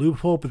about a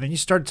loophole, but then you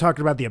started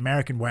talking about the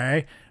American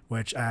way,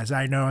 which, as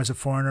I know as a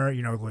foreigner,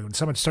 when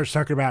someone starts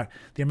talking about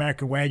the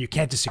American way, you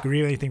can't disagree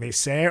with anything they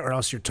say, or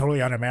else you're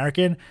totally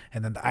un-American,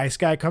 and then the ice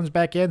guy comes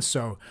back in.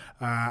 So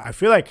I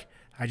feel like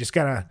I just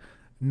gotta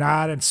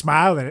nod and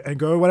smile and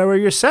go whatever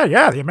you said.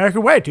 Yeah, the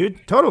American way,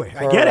 dude. Totally.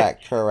 I get it.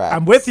 Correct.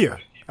 I'm with you.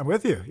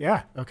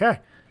 Yeah. Okay.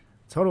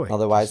 Totally.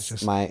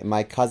 Otherwise,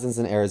 my cousins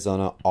in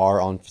Arizona are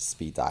on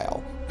speed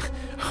dial.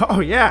 Oh,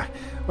 yeah.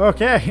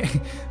 Okay.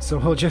 So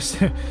we'll just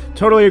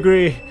totally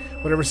agree.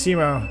 Whatever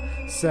Simo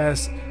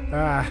says.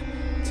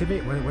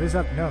 Timmy, what is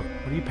that note?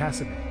 What are you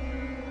passing me?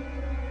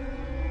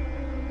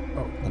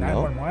 Oh,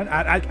 911?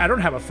 I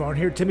don't have a phone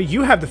here. Timmy,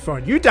 you have the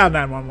phone. You dial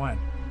 911.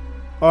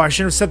 Oh, I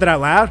shouldn't have said that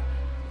out loud?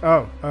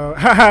 Oh,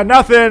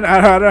 nothing.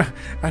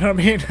 I don't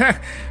mean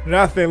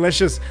nothing. Let's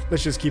just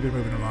keep it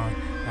moving along.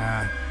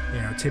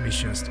 Timmy's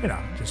just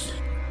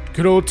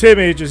good old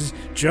Timmy, just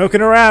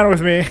joking around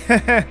with me.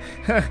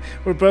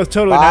 We're both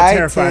totally not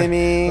terrified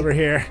Timmy. over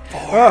here.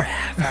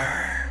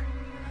 Forever.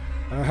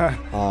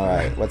 All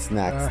right, what's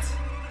next?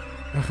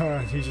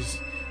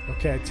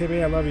 Okay,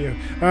 Timmy, I love you.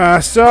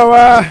 So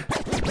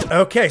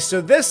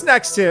this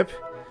next tip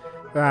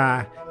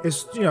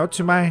is to our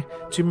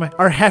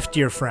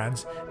heftier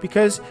friends,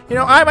 because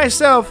I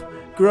myself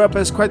grew up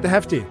as quite the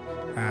hefty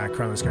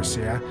Carlos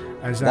Garcia.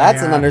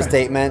 That's an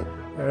understatement.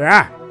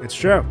 Yeah, it's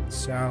true.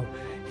 So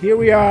here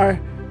we are.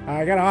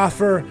 I gotta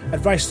offer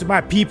advice to my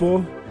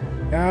people,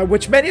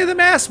 which many of them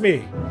ask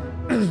me.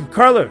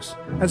 Carlos,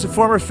 as a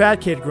former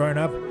fat kid growing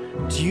up,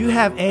 do you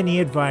have any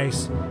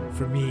advice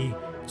for me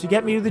to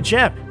get me to the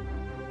gym?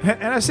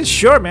 And I said,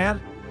 sure,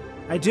 man.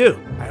 I do.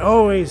 I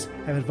always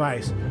have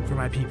advice for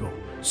my people.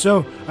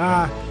 So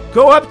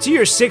go up to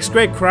your 6th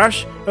grade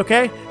crush,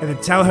 okay? And then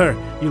tell her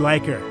you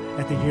like her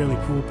at the yearly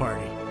pool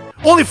party.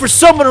 Only for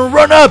someone to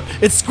run up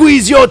and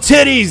squeeze your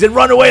titties and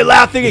run away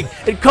laughing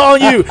and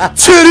calling you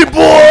titty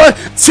boy,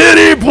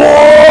 titty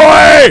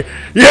boy.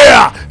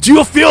 Yeah, do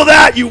you feel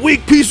that, you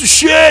weak piece of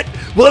shit?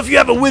 Well, if you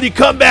have a witty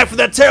comeback from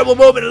that terrible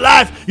moment in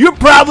life, you're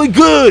probably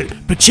good.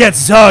 But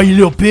chances are, you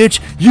little bitch,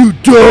 you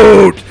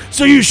don't.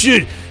 So you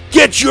should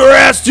get your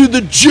ass to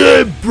the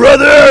gym,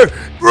 brother.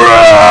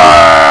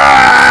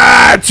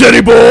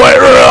 Titty boy.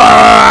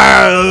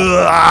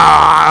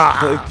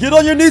 Get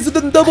on your knees with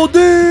the double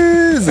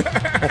D's.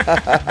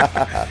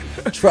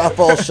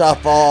 Truffle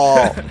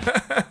shuffle.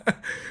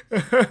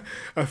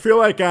 I feel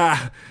like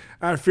I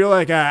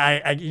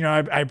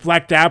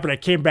blacked out, but I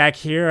came back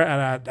here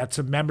and at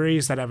some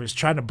memories that I was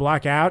trying to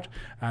block out,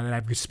 that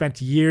I've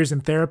spent years in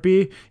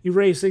therapy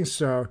erasing.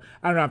 So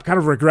I don't know. I'm kind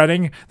of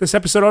regretting this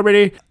episode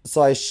already.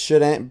 So I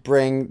shouldn't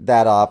bring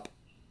that up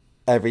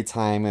every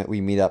time we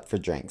meet up for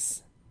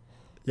drinks.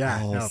 Yeah.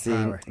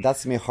 Probably.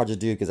 That's gonna be hard to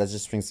do because that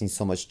just brings me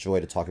so much joy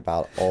to talk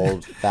about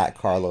old fat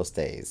Carlos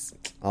days.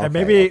 Okay, and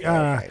maybe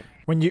okay.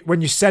 When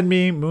you send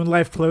me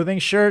Moonlife clothing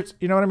shirts,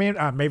 you know what I mean?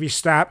 Maybe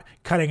stop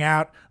cutting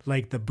out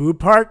like the boob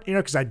part,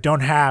 because I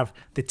don't have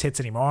the tits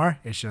anymore.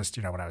 It's just,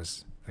 when I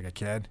was like a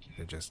kid,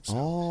 it just.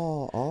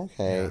 Oh,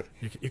 okay.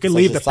 Yeah. You can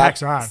leave the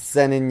packs on.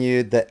 Sending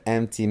you the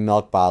empty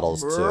milk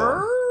bottles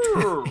too.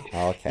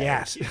 Okay.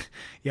 Yes.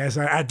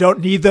 I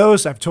don't need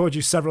those. I've told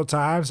you several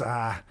times.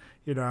 I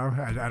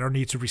don't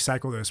need to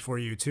recycle those for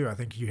you too. I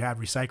think you have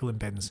recycling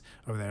bins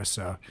over there,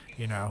 so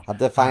I'll have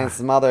to find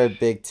some other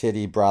big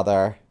titty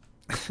brother,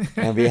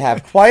 and we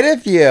have quite a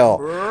few.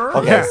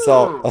 Okay,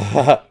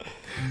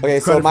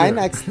 so my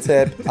next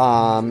tip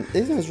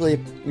is really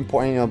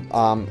important.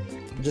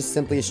 Just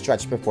simply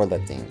stretch before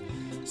lifting.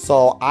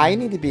 So I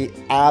need to be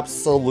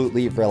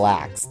absolutely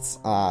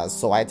relaxed.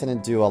 So I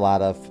tend to do a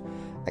lot of,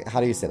 how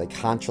do you say,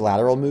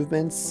 contralateral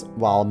movements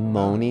while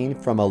moaning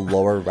from a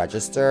lower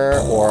register,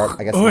 or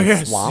I guess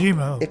swamp,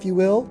 Zemo. if you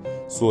will.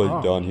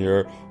 So down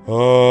here. I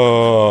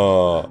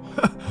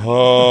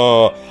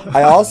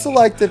also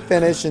like to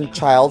finish in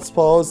child's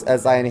pose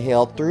as I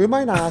inhale through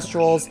my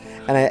nostrils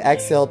and I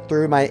exhale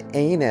through my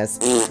anus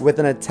with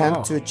an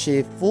attempt to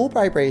achieve full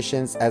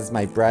vibrations as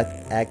my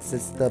breath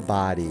exits the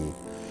body.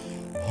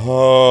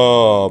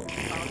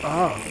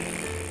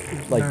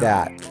 Like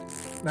that.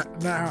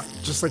 Now,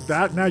 just like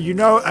that. Now,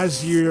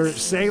 as you're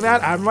saying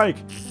that, I'm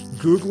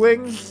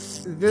Googling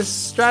this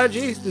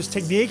strategy, this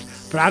technique,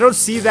 but I don't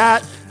see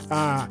that.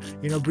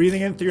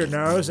 Breathing in through your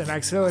nose and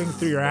exhaling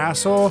through your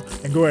asshole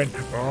and going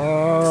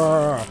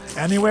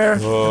anywhere in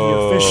the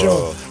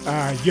official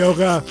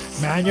yoga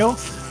manual.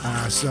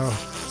 So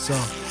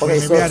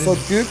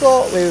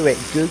Google. Wait.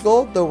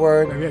 Google the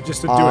word. Maybe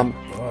just to do it.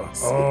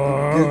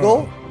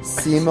 Google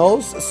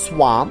Simo's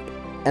swamp.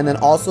 And then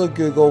also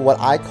Google what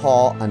I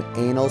call an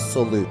anal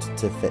salute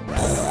to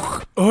fitness.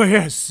 Oh,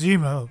 yeah,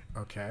 Simo.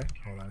 Okay,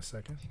 hold on a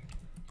second.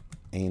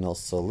 Anal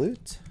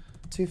salute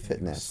to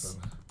fitness.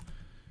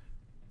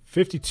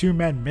 52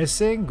 men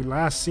missing.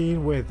 Last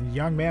seen with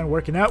young man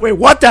working out. Wait,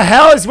 what the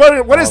hell is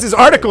what is this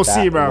article,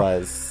 Simo? That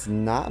was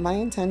not my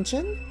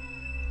intention.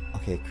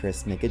 Okay,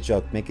 Chris, make a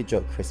joke.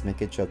 Chris,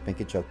 make a joke.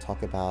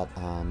 Talk about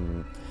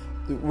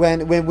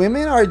when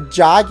women are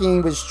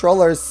jogging with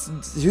strollers,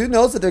 who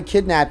knows that they're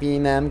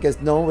kidnapping them because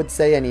no one would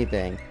say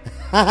anything.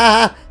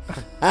 Okay.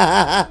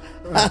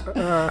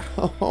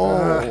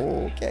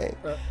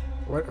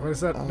 What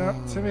is that? No,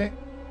 Timmy.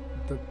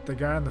 The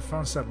guy on the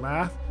phone said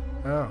laugh.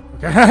 Oh,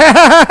 okay.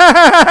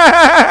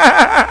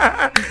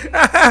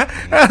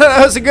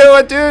 That was a good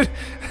one, dude.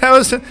 That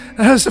was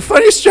the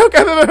funniest joke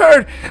I've ever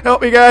heard.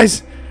 Help me,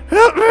 guys.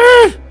 Help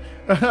me.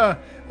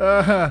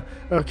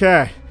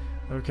 Okay.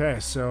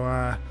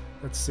 So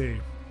let's see.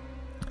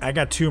 I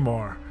got 2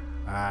 more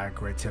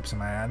great tips on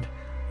my end.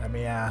 Let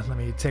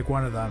me take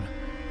one of them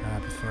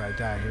before I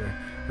die here.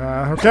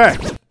 Okay.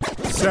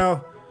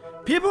 So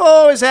people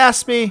always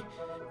ask me,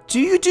 do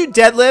you do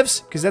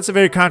deadlifts? Because that's a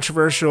very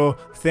controversial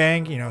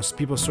thing. You know, some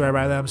people swear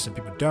by them, some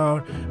people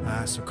don't.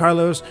 So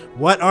Carlos,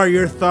 what are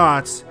your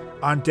thoughts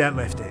on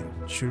deadlifting?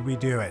 Should we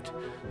do it?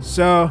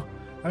 So,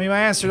 my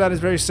answer to that is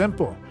very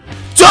simple.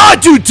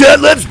 Don't do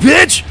deadlifts,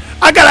 bitch!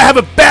 I gotta have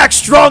a back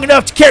strong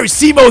enough to carry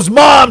Simo's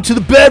mom to the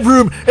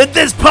bedroom and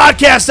this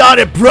podcast on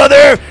it,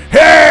 brother!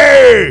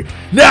 Hey!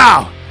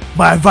 Now,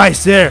 my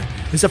advice there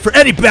is that for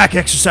any back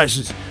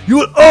exercises, you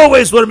will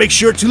always want to make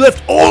sure to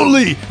lift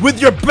only with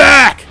your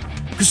back!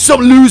 Because some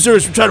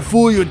losers will try to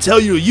fool you and tell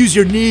you to use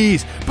your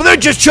knees, but they're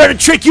just trying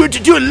to trick you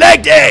into doing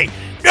leg day!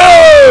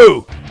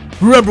 No!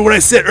 Remember what I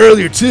said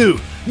earlier, too.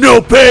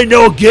 No pain,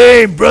 no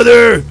gain,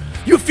 brother!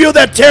 You feel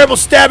that terrible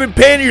stabbing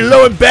pain in your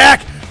lower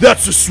back?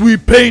 That's the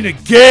sweet pain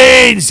that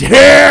gains here!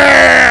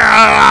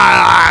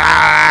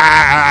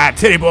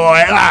 Titty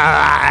boy!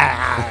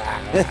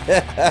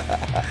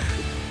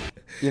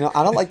 You know,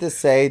 I don't like to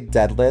say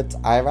deadlift.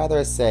 I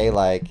rather say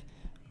like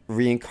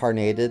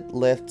reincarnated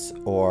lift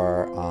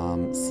or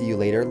see you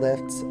later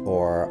lift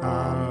or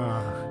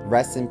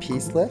rest in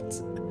peace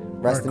lift.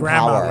 Rest in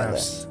power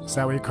lifts. Is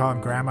that what you call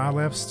them? Grandma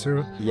lifts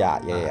too? Yeah.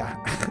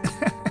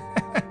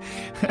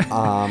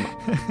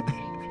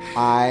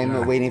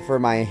 I'm waiting for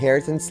my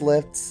inheritance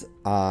lift.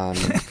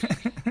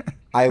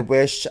 I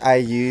wish I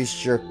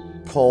used your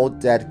cold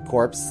dead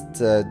corpse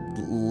to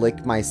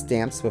lick my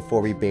stamps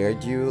before we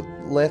buried you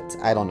lift.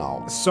 I don't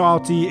know.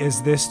 Salty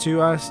is this to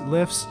us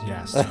lifts?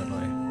 Yes,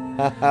 totally.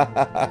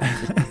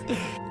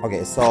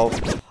 Okay, so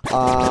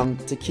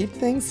to keep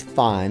things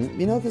fun,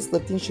 you know, this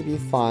lifting should be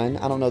fun.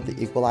 I don't know if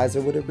the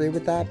Equalizer would agree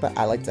with that, but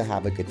I like to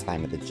have a good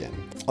time at the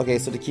gym. Okay,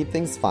 so to keep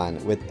things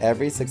fun, with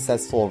every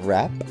successful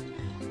rep,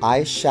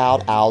 I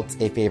shout out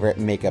a favorite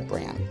makeup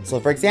brand.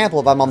 So for example,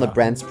 if I'm on the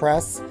bench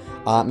press,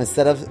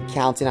 instead of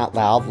counting out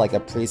loud like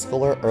a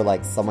preschooler or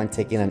like someone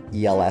taking an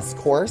ELS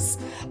course,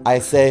 I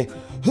say,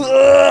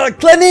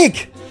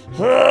 Clinique,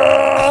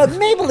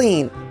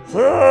 Maybelline,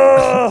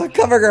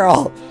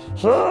 CoverGirl,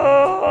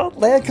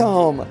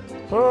 Lancome,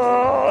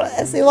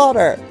 Estee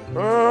Lauder,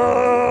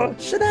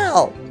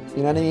 Chanel.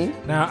 You know what I mean?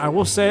 Now, I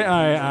will say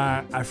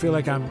I feel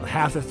like I'm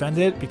half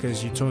offended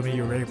because you told me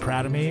you were very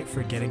proud of me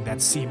for getting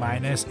that C- in my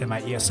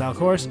ESL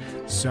course.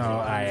 So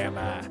I am,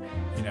 I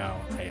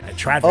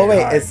tried very hard. Oh,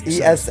 wait, it's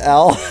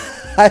ESL?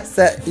 I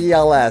said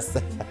ELS.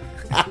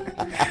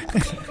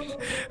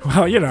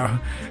 Well, you know,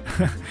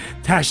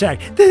 hashtag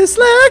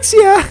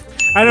dyslexia.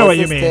 I know what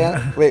you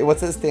mean. Wait,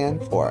 what's it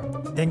stand for?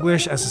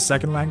 English as a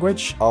second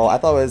language. Oh, I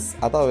thought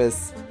it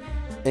was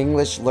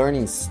English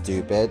learning,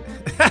 stupid.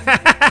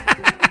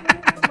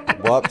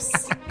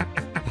 Whoops.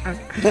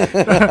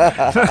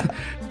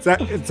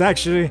 It's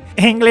actually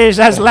English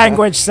as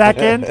language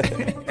second. All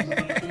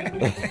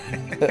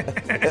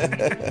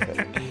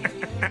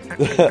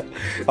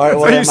right, That's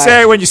what you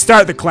say when you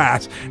start the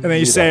class, and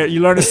then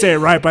you learn to say it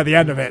right by the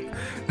end of it.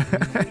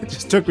 It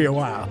just took me a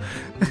while.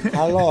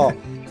 Hello,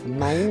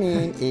 my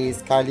name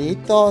is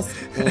Carlitos,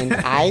 and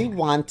I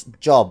want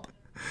job.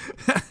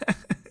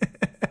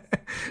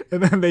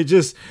 And then they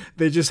just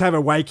have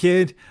a white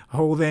kid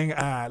holding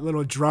a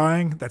little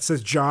drawing that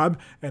says job,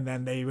 and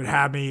then they would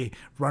have me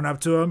run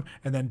up to him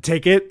and then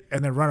take it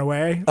and then run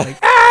away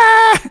like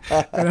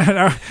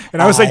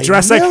and I was like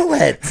dressed like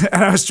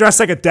and I was dressed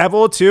like a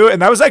devil too,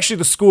 and that was actually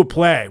the school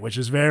play, which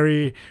is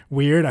very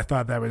weird. I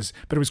thought that was,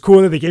 but it was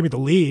cool that they gave me the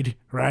lead,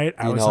 right?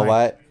 You know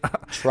what?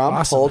 Trump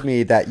awesome. Told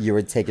me that you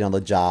were taking all the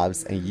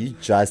jobs, and you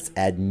just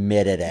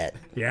admitted it.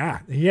 Yeah,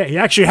 he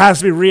actually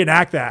has me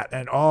reenact that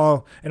and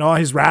all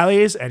his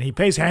rallies, and he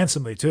pays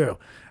handsomely too.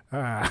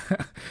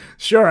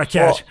 Sure, I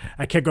can't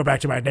go back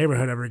to my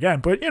neighborhood ever again,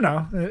 but you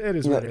know, it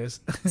is what it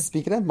is.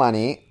 Speaking of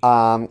money,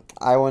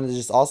 I wanted to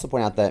just also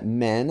point out that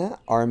men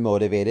are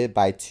motivated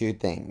by two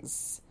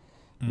things: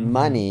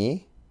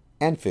 money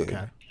and food.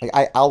 Okay.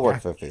 Like I'll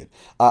work for food.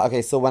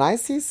 Okay, so when I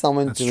see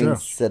someone doing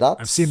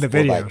sit-ups, I've seen the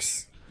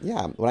videos.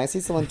 When I see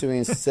someone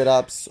doing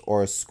sit-ups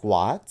or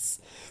squats,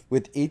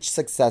 with each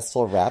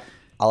successful rep,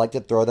 I like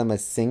to throw them a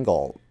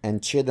single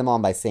and cheer them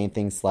on by saying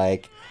things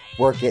like,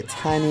 "Work it,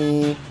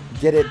 honey.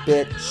 Get it,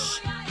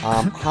 bitch.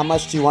 How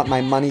much do you want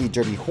my money, you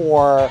dirty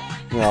whore?"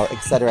 You know,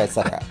 et cetera, et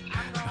cetera.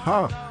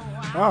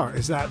 Oh,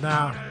 is that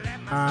now?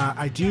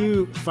 I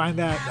do find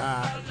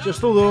that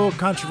just a little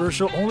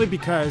controversial, only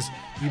because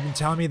you've been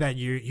telling me that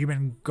you've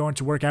been going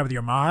to work out with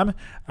your mom.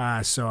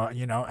 So,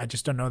 you know, I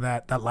just don't know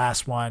that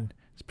last one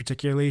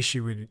particularly she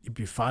would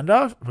be fond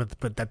of,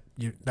 but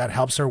that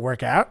helps her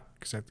work out,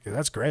 because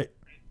that's great.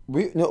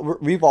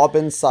 We've all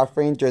been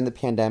suffering during the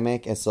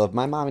pandemic, and so if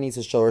my mom needs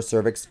to show her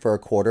cervix for a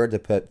quarter to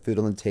put food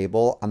on the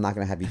table, I'm not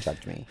going to have you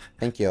judge me.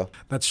 Thank you.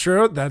 That's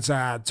true. That's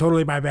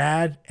totally my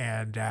bad.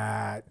 And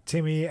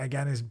Timmy,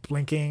 again, is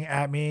blinking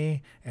at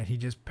me, and he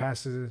just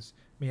passes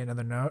me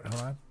another note.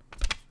 Hold on.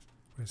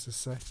 What does this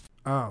say?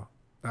 Oh,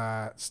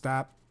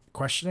 stop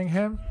questioning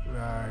him.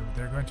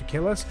 They're going to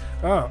kill us.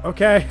 Oh,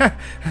 okay.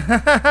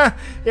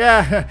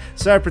 Yeah.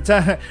 Sorry,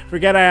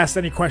 forget I asked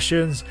any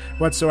questions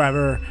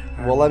whatsoever.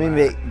 Well, let me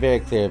make very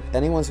clear. If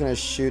anyone's going to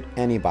shoot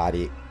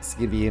anybody, it's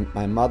going to be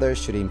my mother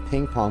shooting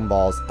ping pong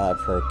balls of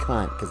her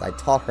cunt, because I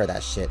taught her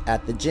that shit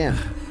at the gym,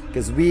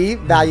 because we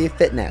value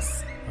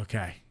fitness.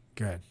 Okay,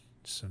 good.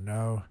 So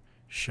no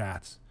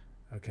shots.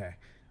 Okay.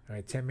 All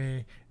right,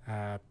 Timmy,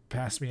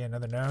 pass me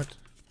another note.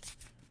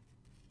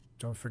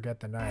 Don't forget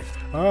the knife.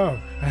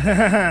 Oh,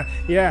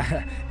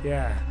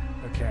 yeah.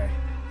 Okay.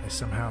 I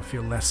somehow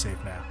feel less safe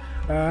now.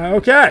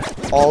 Okay.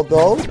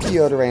 Although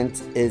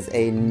deodorant is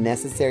a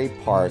necessary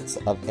part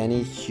of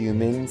any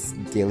human's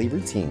daily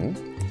routine,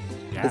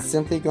 it's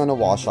simply going to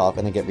wash off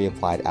and then get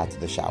reapplied after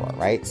the shower,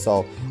 right?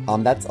 So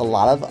that's a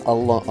lot of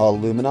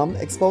aluminum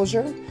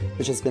exposure,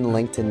 which has been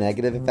linked to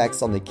negative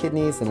effects on the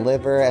kidneys and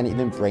liver and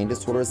even brain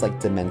disorders like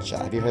dementia.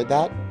 Have you heard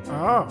that?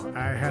 Oh,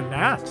 I had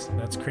not.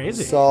 That's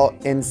crazy. So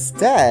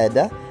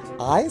instead,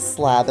 I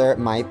slather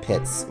my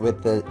pits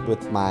with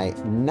my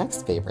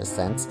next favorite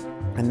scent,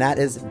 and that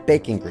is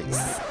bacon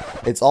grease.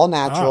 It's all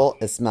natural.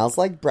 It smells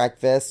like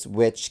breakfast,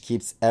 which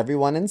keeps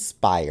everyone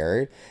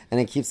inspired, and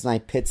it keeps my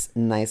pits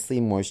nicely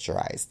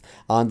moisturized.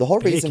 The whole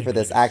reason for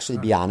this, actually,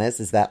 to be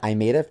honest, is that I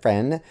made a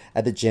friend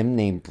at the gym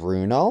named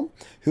Bruno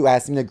who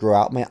asked me to grow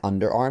out my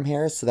underarm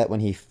hair so that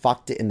when he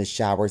fucked it in the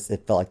showers,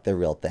 it felt like the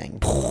real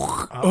thing.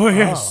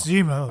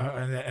 Simo.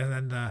 And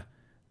then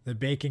the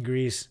bacon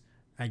grease,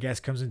 I guess,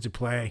 comes into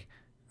play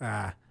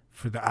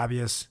for the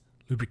obvious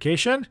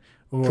lubrication?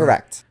 Or...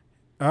 Correct.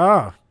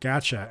 Oh,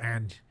 gotcha.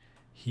 And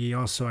he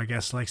also, I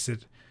guess, likes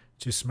it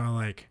to smell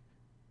like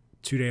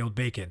 2-day-old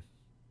bacon,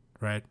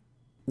 right?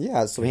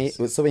 Yeah, so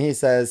when he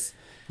says,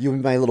 "You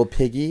my little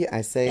piggy,"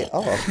 I say,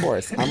 "Oh, of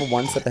course, I'm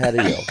one step ahead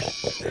of you."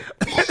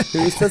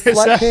 Who's the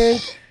slut pig?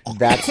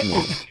 That's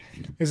me.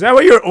 Is that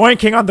what you were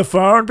oinking on the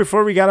phone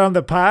before we got on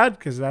the pod?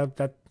 Because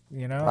that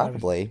you know,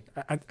 probably.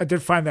 I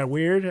did find that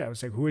weird. I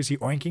was like, "Who is he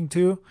oinking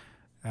to?"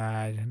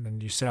 And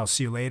then you said, "I'll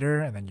see you later,"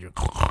 and then you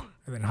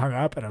and then hung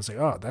up, and I was like,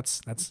 "Oh,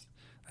 that's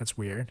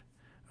weird."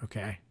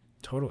 Okay.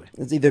 Totally.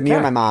 It's either me or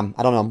my mom.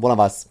 I don't know. One of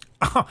us.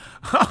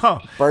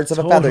 Birds of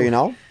a feather, you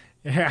know?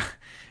 Yeah.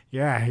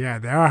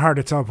 They are hard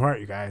to tell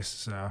apart, you guys.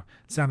 So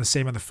it sounds the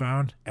same on the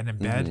phone and in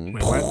bed.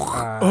 Wait,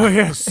 what?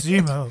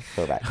 Simo.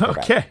 Correct.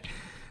 Okay.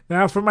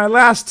 Now for my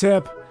last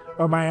tip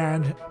on my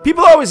end.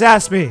 People always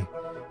ask me,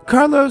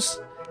 Carlos,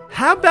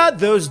 how about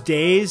those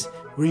days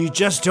where you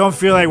just don't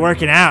feel like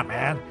working out,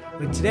 man?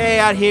 Like today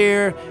out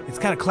here, it's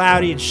kind of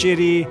cloudy and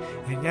shitty.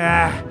 And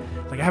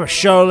like I have a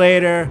show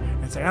later.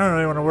 It's like, I don't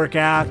really want to work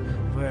out,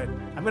 but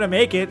I'm going to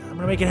make it. I'm going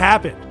to make it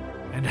happen.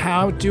 And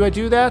how do I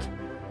do that?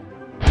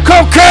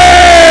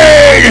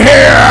 Cocaine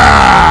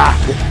here!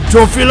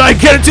 Don't feel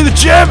like getting to the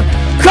gym?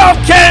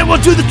 Cocaine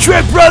will do the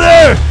trick,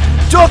 brother!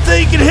 Don't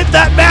think you can hit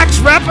that max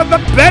rep on the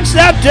bench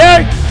that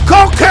day?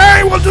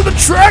 Cocaine will do the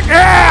trick,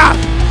 yeah!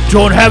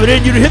 Don't have it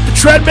in you to hit the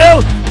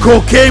treadmill?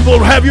 Cocaine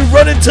will have you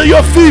run until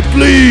your feet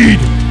bleed!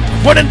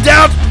 When in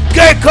doubt,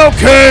 get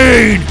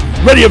cocaine!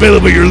 Ready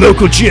available at your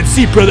local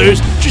GNC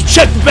brothers. Just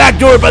check the back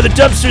door by the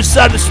dumpster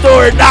side of the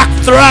store and knock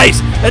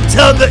thrice and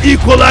tell them the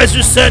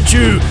Equalizer sent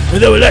you,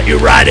 and they will let you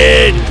right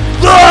in.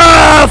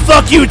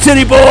 Fuck you,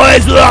 titty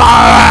boys!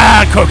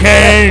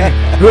 Cocaine!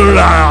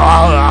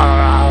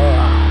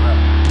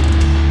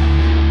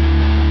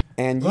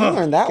 And you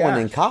learned that one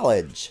in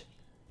college.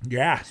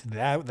 Yeah,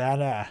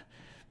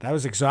 that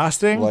was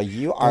exhausting. Well,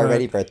 you are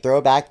ready for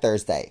Throwback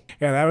Thursday.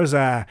 Yeah, that was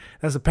a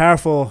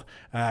powerful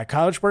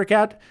college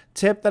workout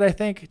tip that I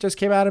think just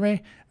came out of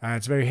me.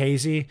 It's very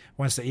hazy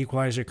once the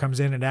equalizer comes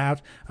in and out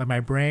of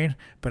my brain,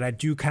 but I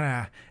do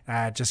kind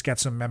of just get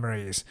some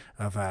memories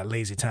of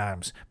lazy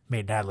times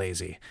made not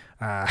lazy.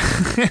 Yeah,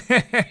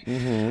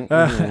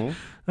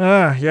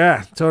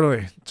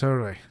 totally.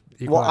 Equalizer.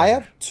 Well, I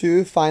have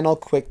 2 final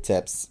quick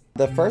tips.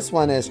 The first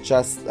one is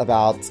just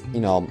about,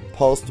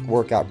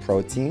 post-workout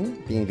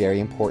protein being very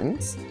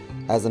important,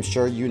 as I'm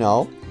sure you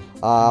know.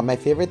 My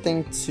favorite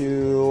thing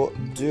to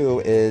do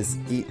is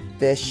eat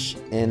fish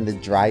in the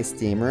dry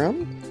steam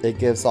room. It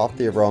gives off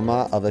the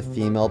aroma of a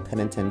female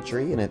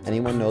penitentiary, and if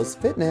anyone knows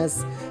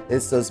fitness,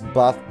 it's those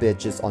buff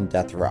bitches on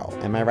death row.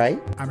 Am I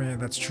right? I mean,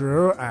 that's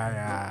true.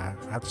 I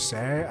have to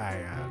say,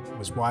 I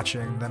was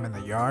watching them in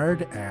the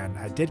yard, and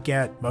I did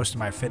get most of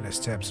my fitness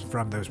tips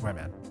from those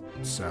women.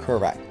 So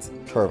Correct.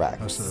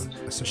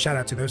 So shout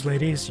out to those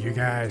ladies. You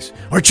guys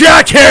are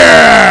jack here!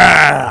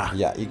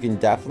 Yeah, you can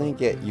definitely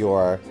get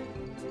your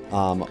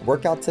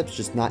workout tips,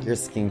 just not your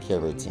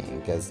skincare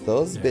routine, because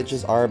those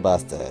bitches are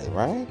busted,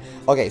 right?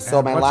 Okay, so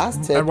and my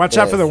last tip. And watch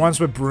out for the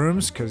ones with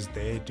brooms, because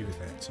they do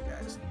things, you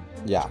guys.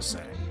 Yeah. Just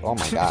saying. Oh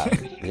my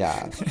god.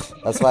 Yeah.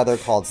 That's why they're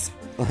called.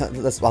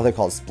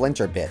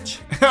 Splinter bitch.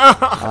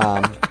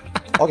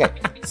 Okay.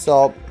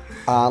 So,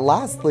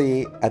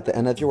 lastly, at the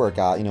end of your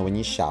workout, when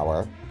you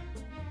shower,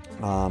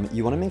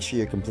 You want to make sure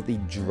you're completely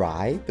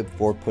dry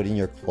before putting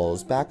your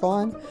clothes back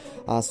on.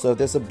 So if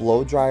there's a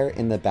blow dryer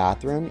in the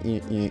bathroom,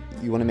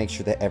 you want to make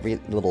sure that every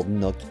little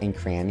nook and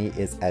cranny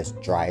is as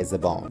dry as a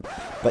bone.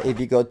 But if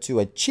you go to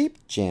a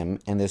cheap gym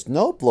and there's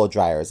no blow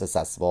dryers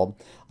accessible,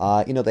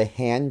 the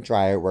hand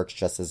dryer works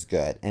just as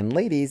good. And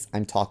ladies,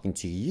 I'm talking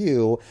to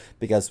you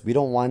because we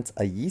don't want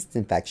a yeast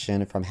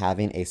infection from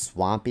having a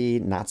swampy,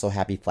 not so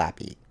happy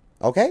flappy.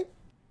 Okay?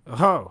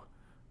 Oh,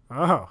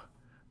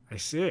 I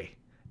see.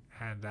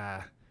 And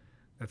that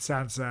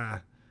sounds,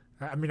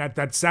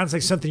 that sounds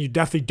like something you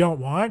definitely don't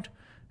want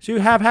to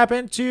have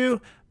happen to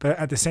you. But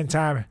at the same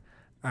time,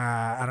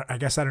 I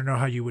guess I don't know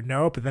how you would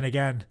know. But then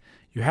again,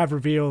 you have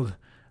revealed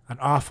an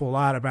awful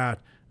lot about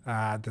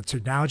the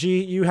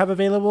technology you have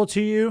available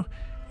to you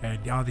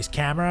and all these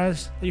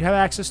cameras that you have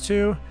access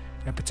to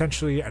and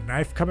potentially a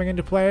knife coming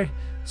into play.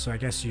 So I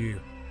guess you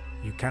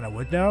kind of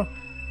would know.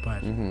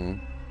 But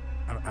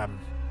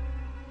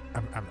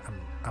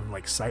I'm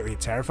like slightly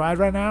terrified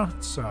right now,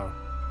 so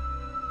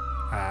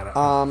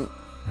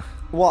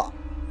well,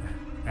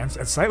 and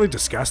slightly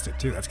disgusted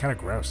too. That's kind of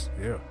gross,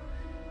 ew.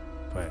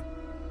 But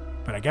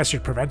I guess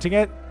you're preventing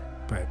it,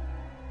 but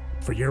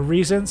for your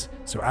reasons.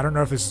 So I don't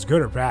know if this is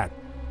good or bad.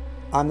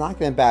 I'm not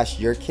gonna bash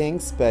your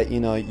kinks, but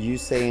you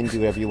say and do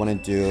whatever you want to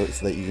do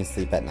so that you can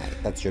sleep at night.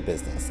 That's your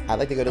business. I'd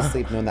like to go to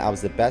sleep knowing that I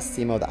was the best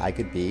Simo that I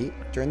could be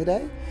during the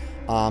day.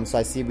 So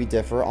I see we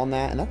differ on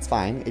that, and that's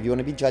fine. If you want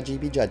to be judgy,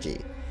 be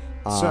judgy.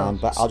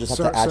 But I'll just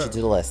have to add you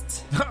to the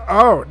list.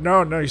 Oh,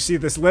 no. You see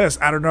this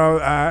list. I don't know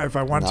if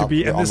I want to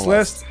be in this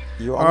list.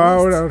 You're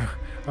on the list.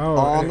 No.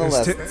 On the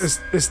list.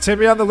 Is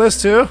Timmy on the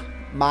list too?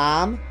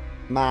 Mom.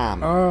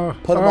 Oh,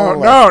 put him on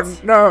the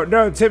list.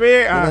 No,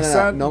 Timmy.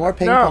 Son. No more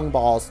ping pong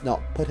balls.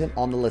 No, put him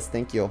on the list.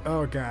 Thank you.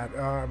 Oh, God.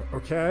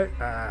 Okay.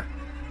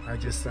 I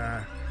just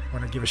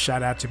want to give a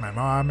shout out to my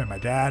mom and my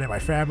dad and my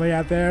family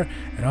out there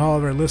and all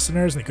of our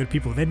listeners and the good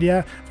people of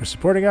India for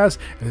supporting us.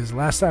 This is the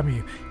last time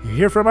you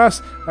hear from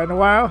us in a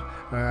while.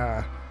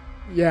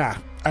 Yeah,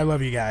 I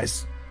love you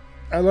guys.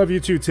 I love you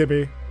too,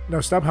 Timmy.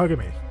 No, stop hugging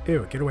me.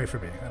 Ew, get away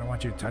from me. I don't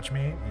want you to touch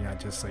me.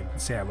 Just like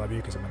say I love you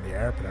because I'm in the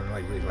air, but I don't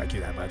really like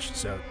you that much.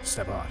 So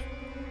step off.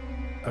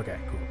 Okay,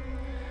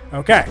 cool.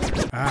 Okay,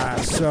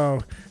 so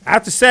I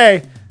have to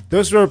say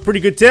those were pretty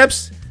good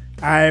tips.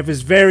 I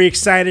was very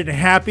excited and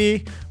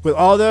happy with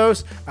all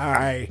those.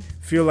 I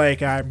feel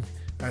like I'm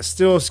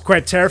still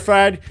quite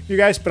terrified, you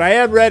guys, but I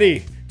am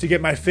ready to get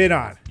my fit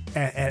on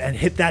and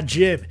hit that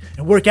gym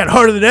and work out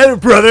harder than ever,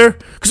 brother,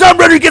 because I'm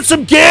ready to get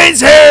some gains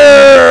here.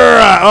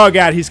 Oh,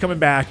 God, he's coming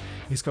back.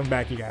 He's coming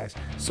back, you guys.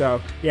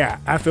 So, yeah,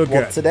 I feel good.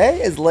 Well,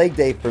 today is leg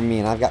day for me,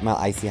 and I've got my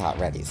icy hot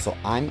ready, so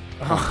I'm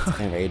pumped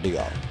and ready to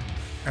go.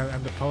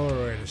 And the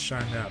Polaroid is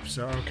shined up,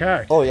 so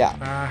okay. Oh,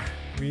 yeah.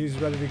 He's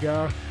ready to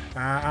go.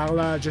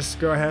 I'll just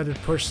go ahead and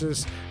push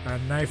this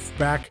knife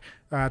back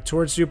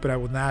towards you, but I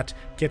will not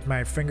get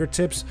my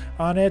fingertips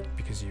on it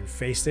because you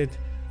faced it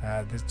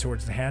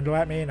towards the handle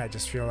at me, and I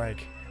just feel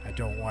like I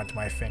don't want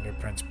my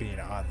fingerprints being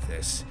on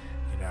this,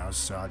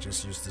 so I'll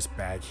just use this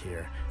bag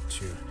here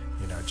to,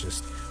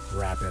 just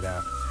wrap it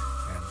up,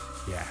 and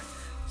yeah,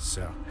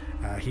 so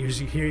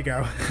here you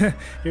go.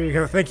 Here you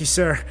go. Thank you,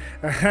 sir.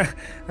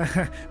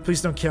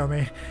 Please don't kill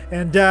me.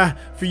 And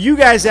for you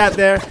guys out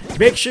there,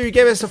 make sure you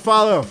give us a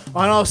follow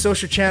on all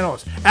social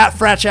channels at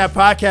Frat Chat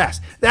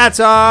Podcast. That's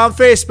on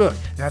Facebook.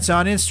 That's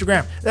on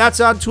Instagram. That's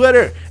on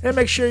Twitter. And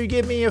make sure you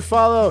give me a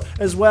follow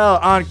as well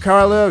on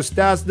Carlos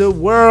Does the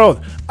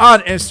World on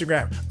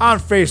Instagram, on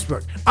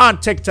Facebook,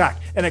 on TikTok,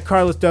 and at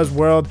Carlos Does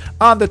World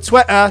on the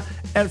Twitter.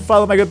 And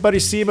follow my good buddy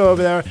Simo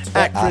over there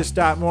at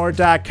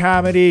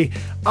chris.moore.comedy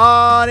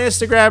on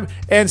Instagram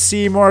and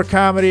Seymour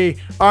Comedy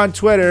on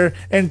Twitter.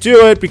 And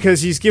do it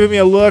because he's giving me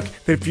a look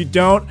that if you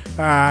don't,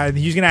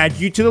 he's going to add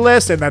you to the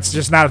list. And that's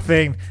just not a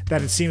thing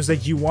that it seems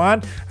like you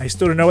want. I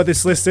still don't know what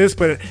this list is,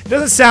 but it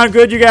doesn't sound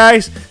good, you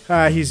guys.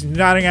 He's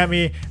nodding at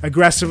me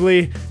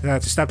aggressively to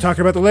stop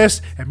talking about the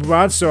list and move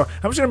on. So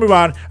I'm just going to move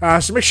on.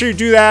 So make sure you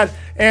do that.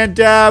 And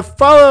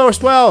follow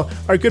as well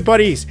our good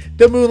buddies,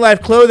 The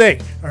Moonlife Clothing,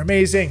 our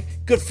amazing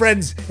good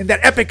friends in that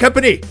epic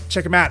company.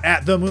 Check them out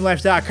at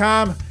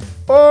themoonlife.com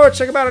or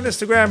check them out on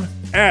Instagram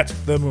at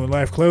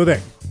themoonlifeclothing.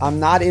 I'm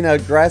nodding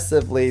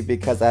aggressively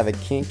because I have a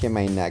kink in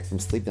my neck from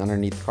sleeping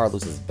underneath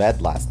Carlos's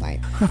bed last night.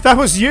 That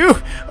was you?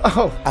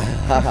 Oh.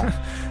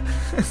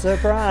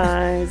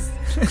 Surprise.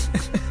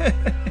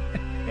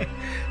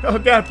 Oh,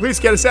 God, please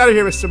get us out of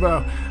here, Mr.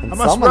 Mo. And I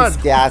must someone's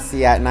run.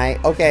 gassy at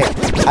night. Okay,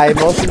 I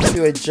motion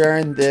to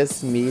adjourn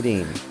this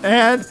meeting.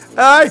 And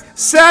I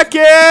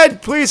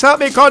second. Please help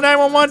me call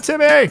 911,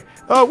 Timmy.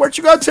 Oh, where'd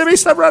you go, Timmy?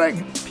 Stop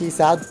running. Peace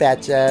out,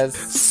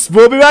 bitches.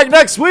 We'll be back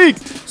next week.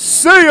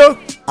 See ya.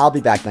 I'll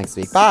be back next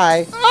week.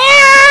 Bye.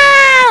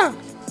 Ah!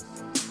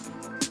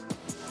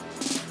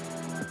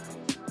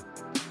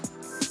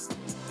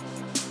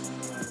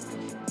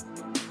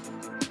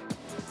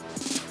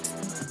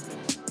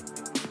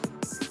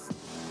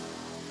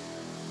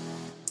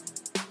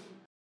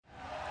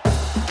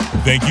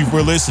 Thank you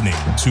for listening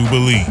to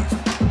Believe.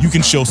 You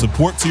can show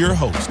support to your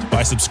host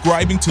by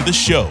subscribing to the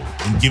show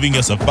and giving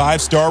us a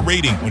 5-star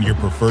rating on your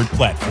preferred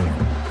platform.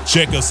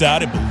 Check us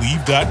out at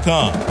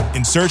Believe.com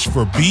and search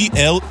for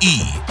BLEAV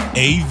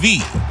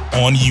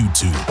on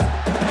YouTube.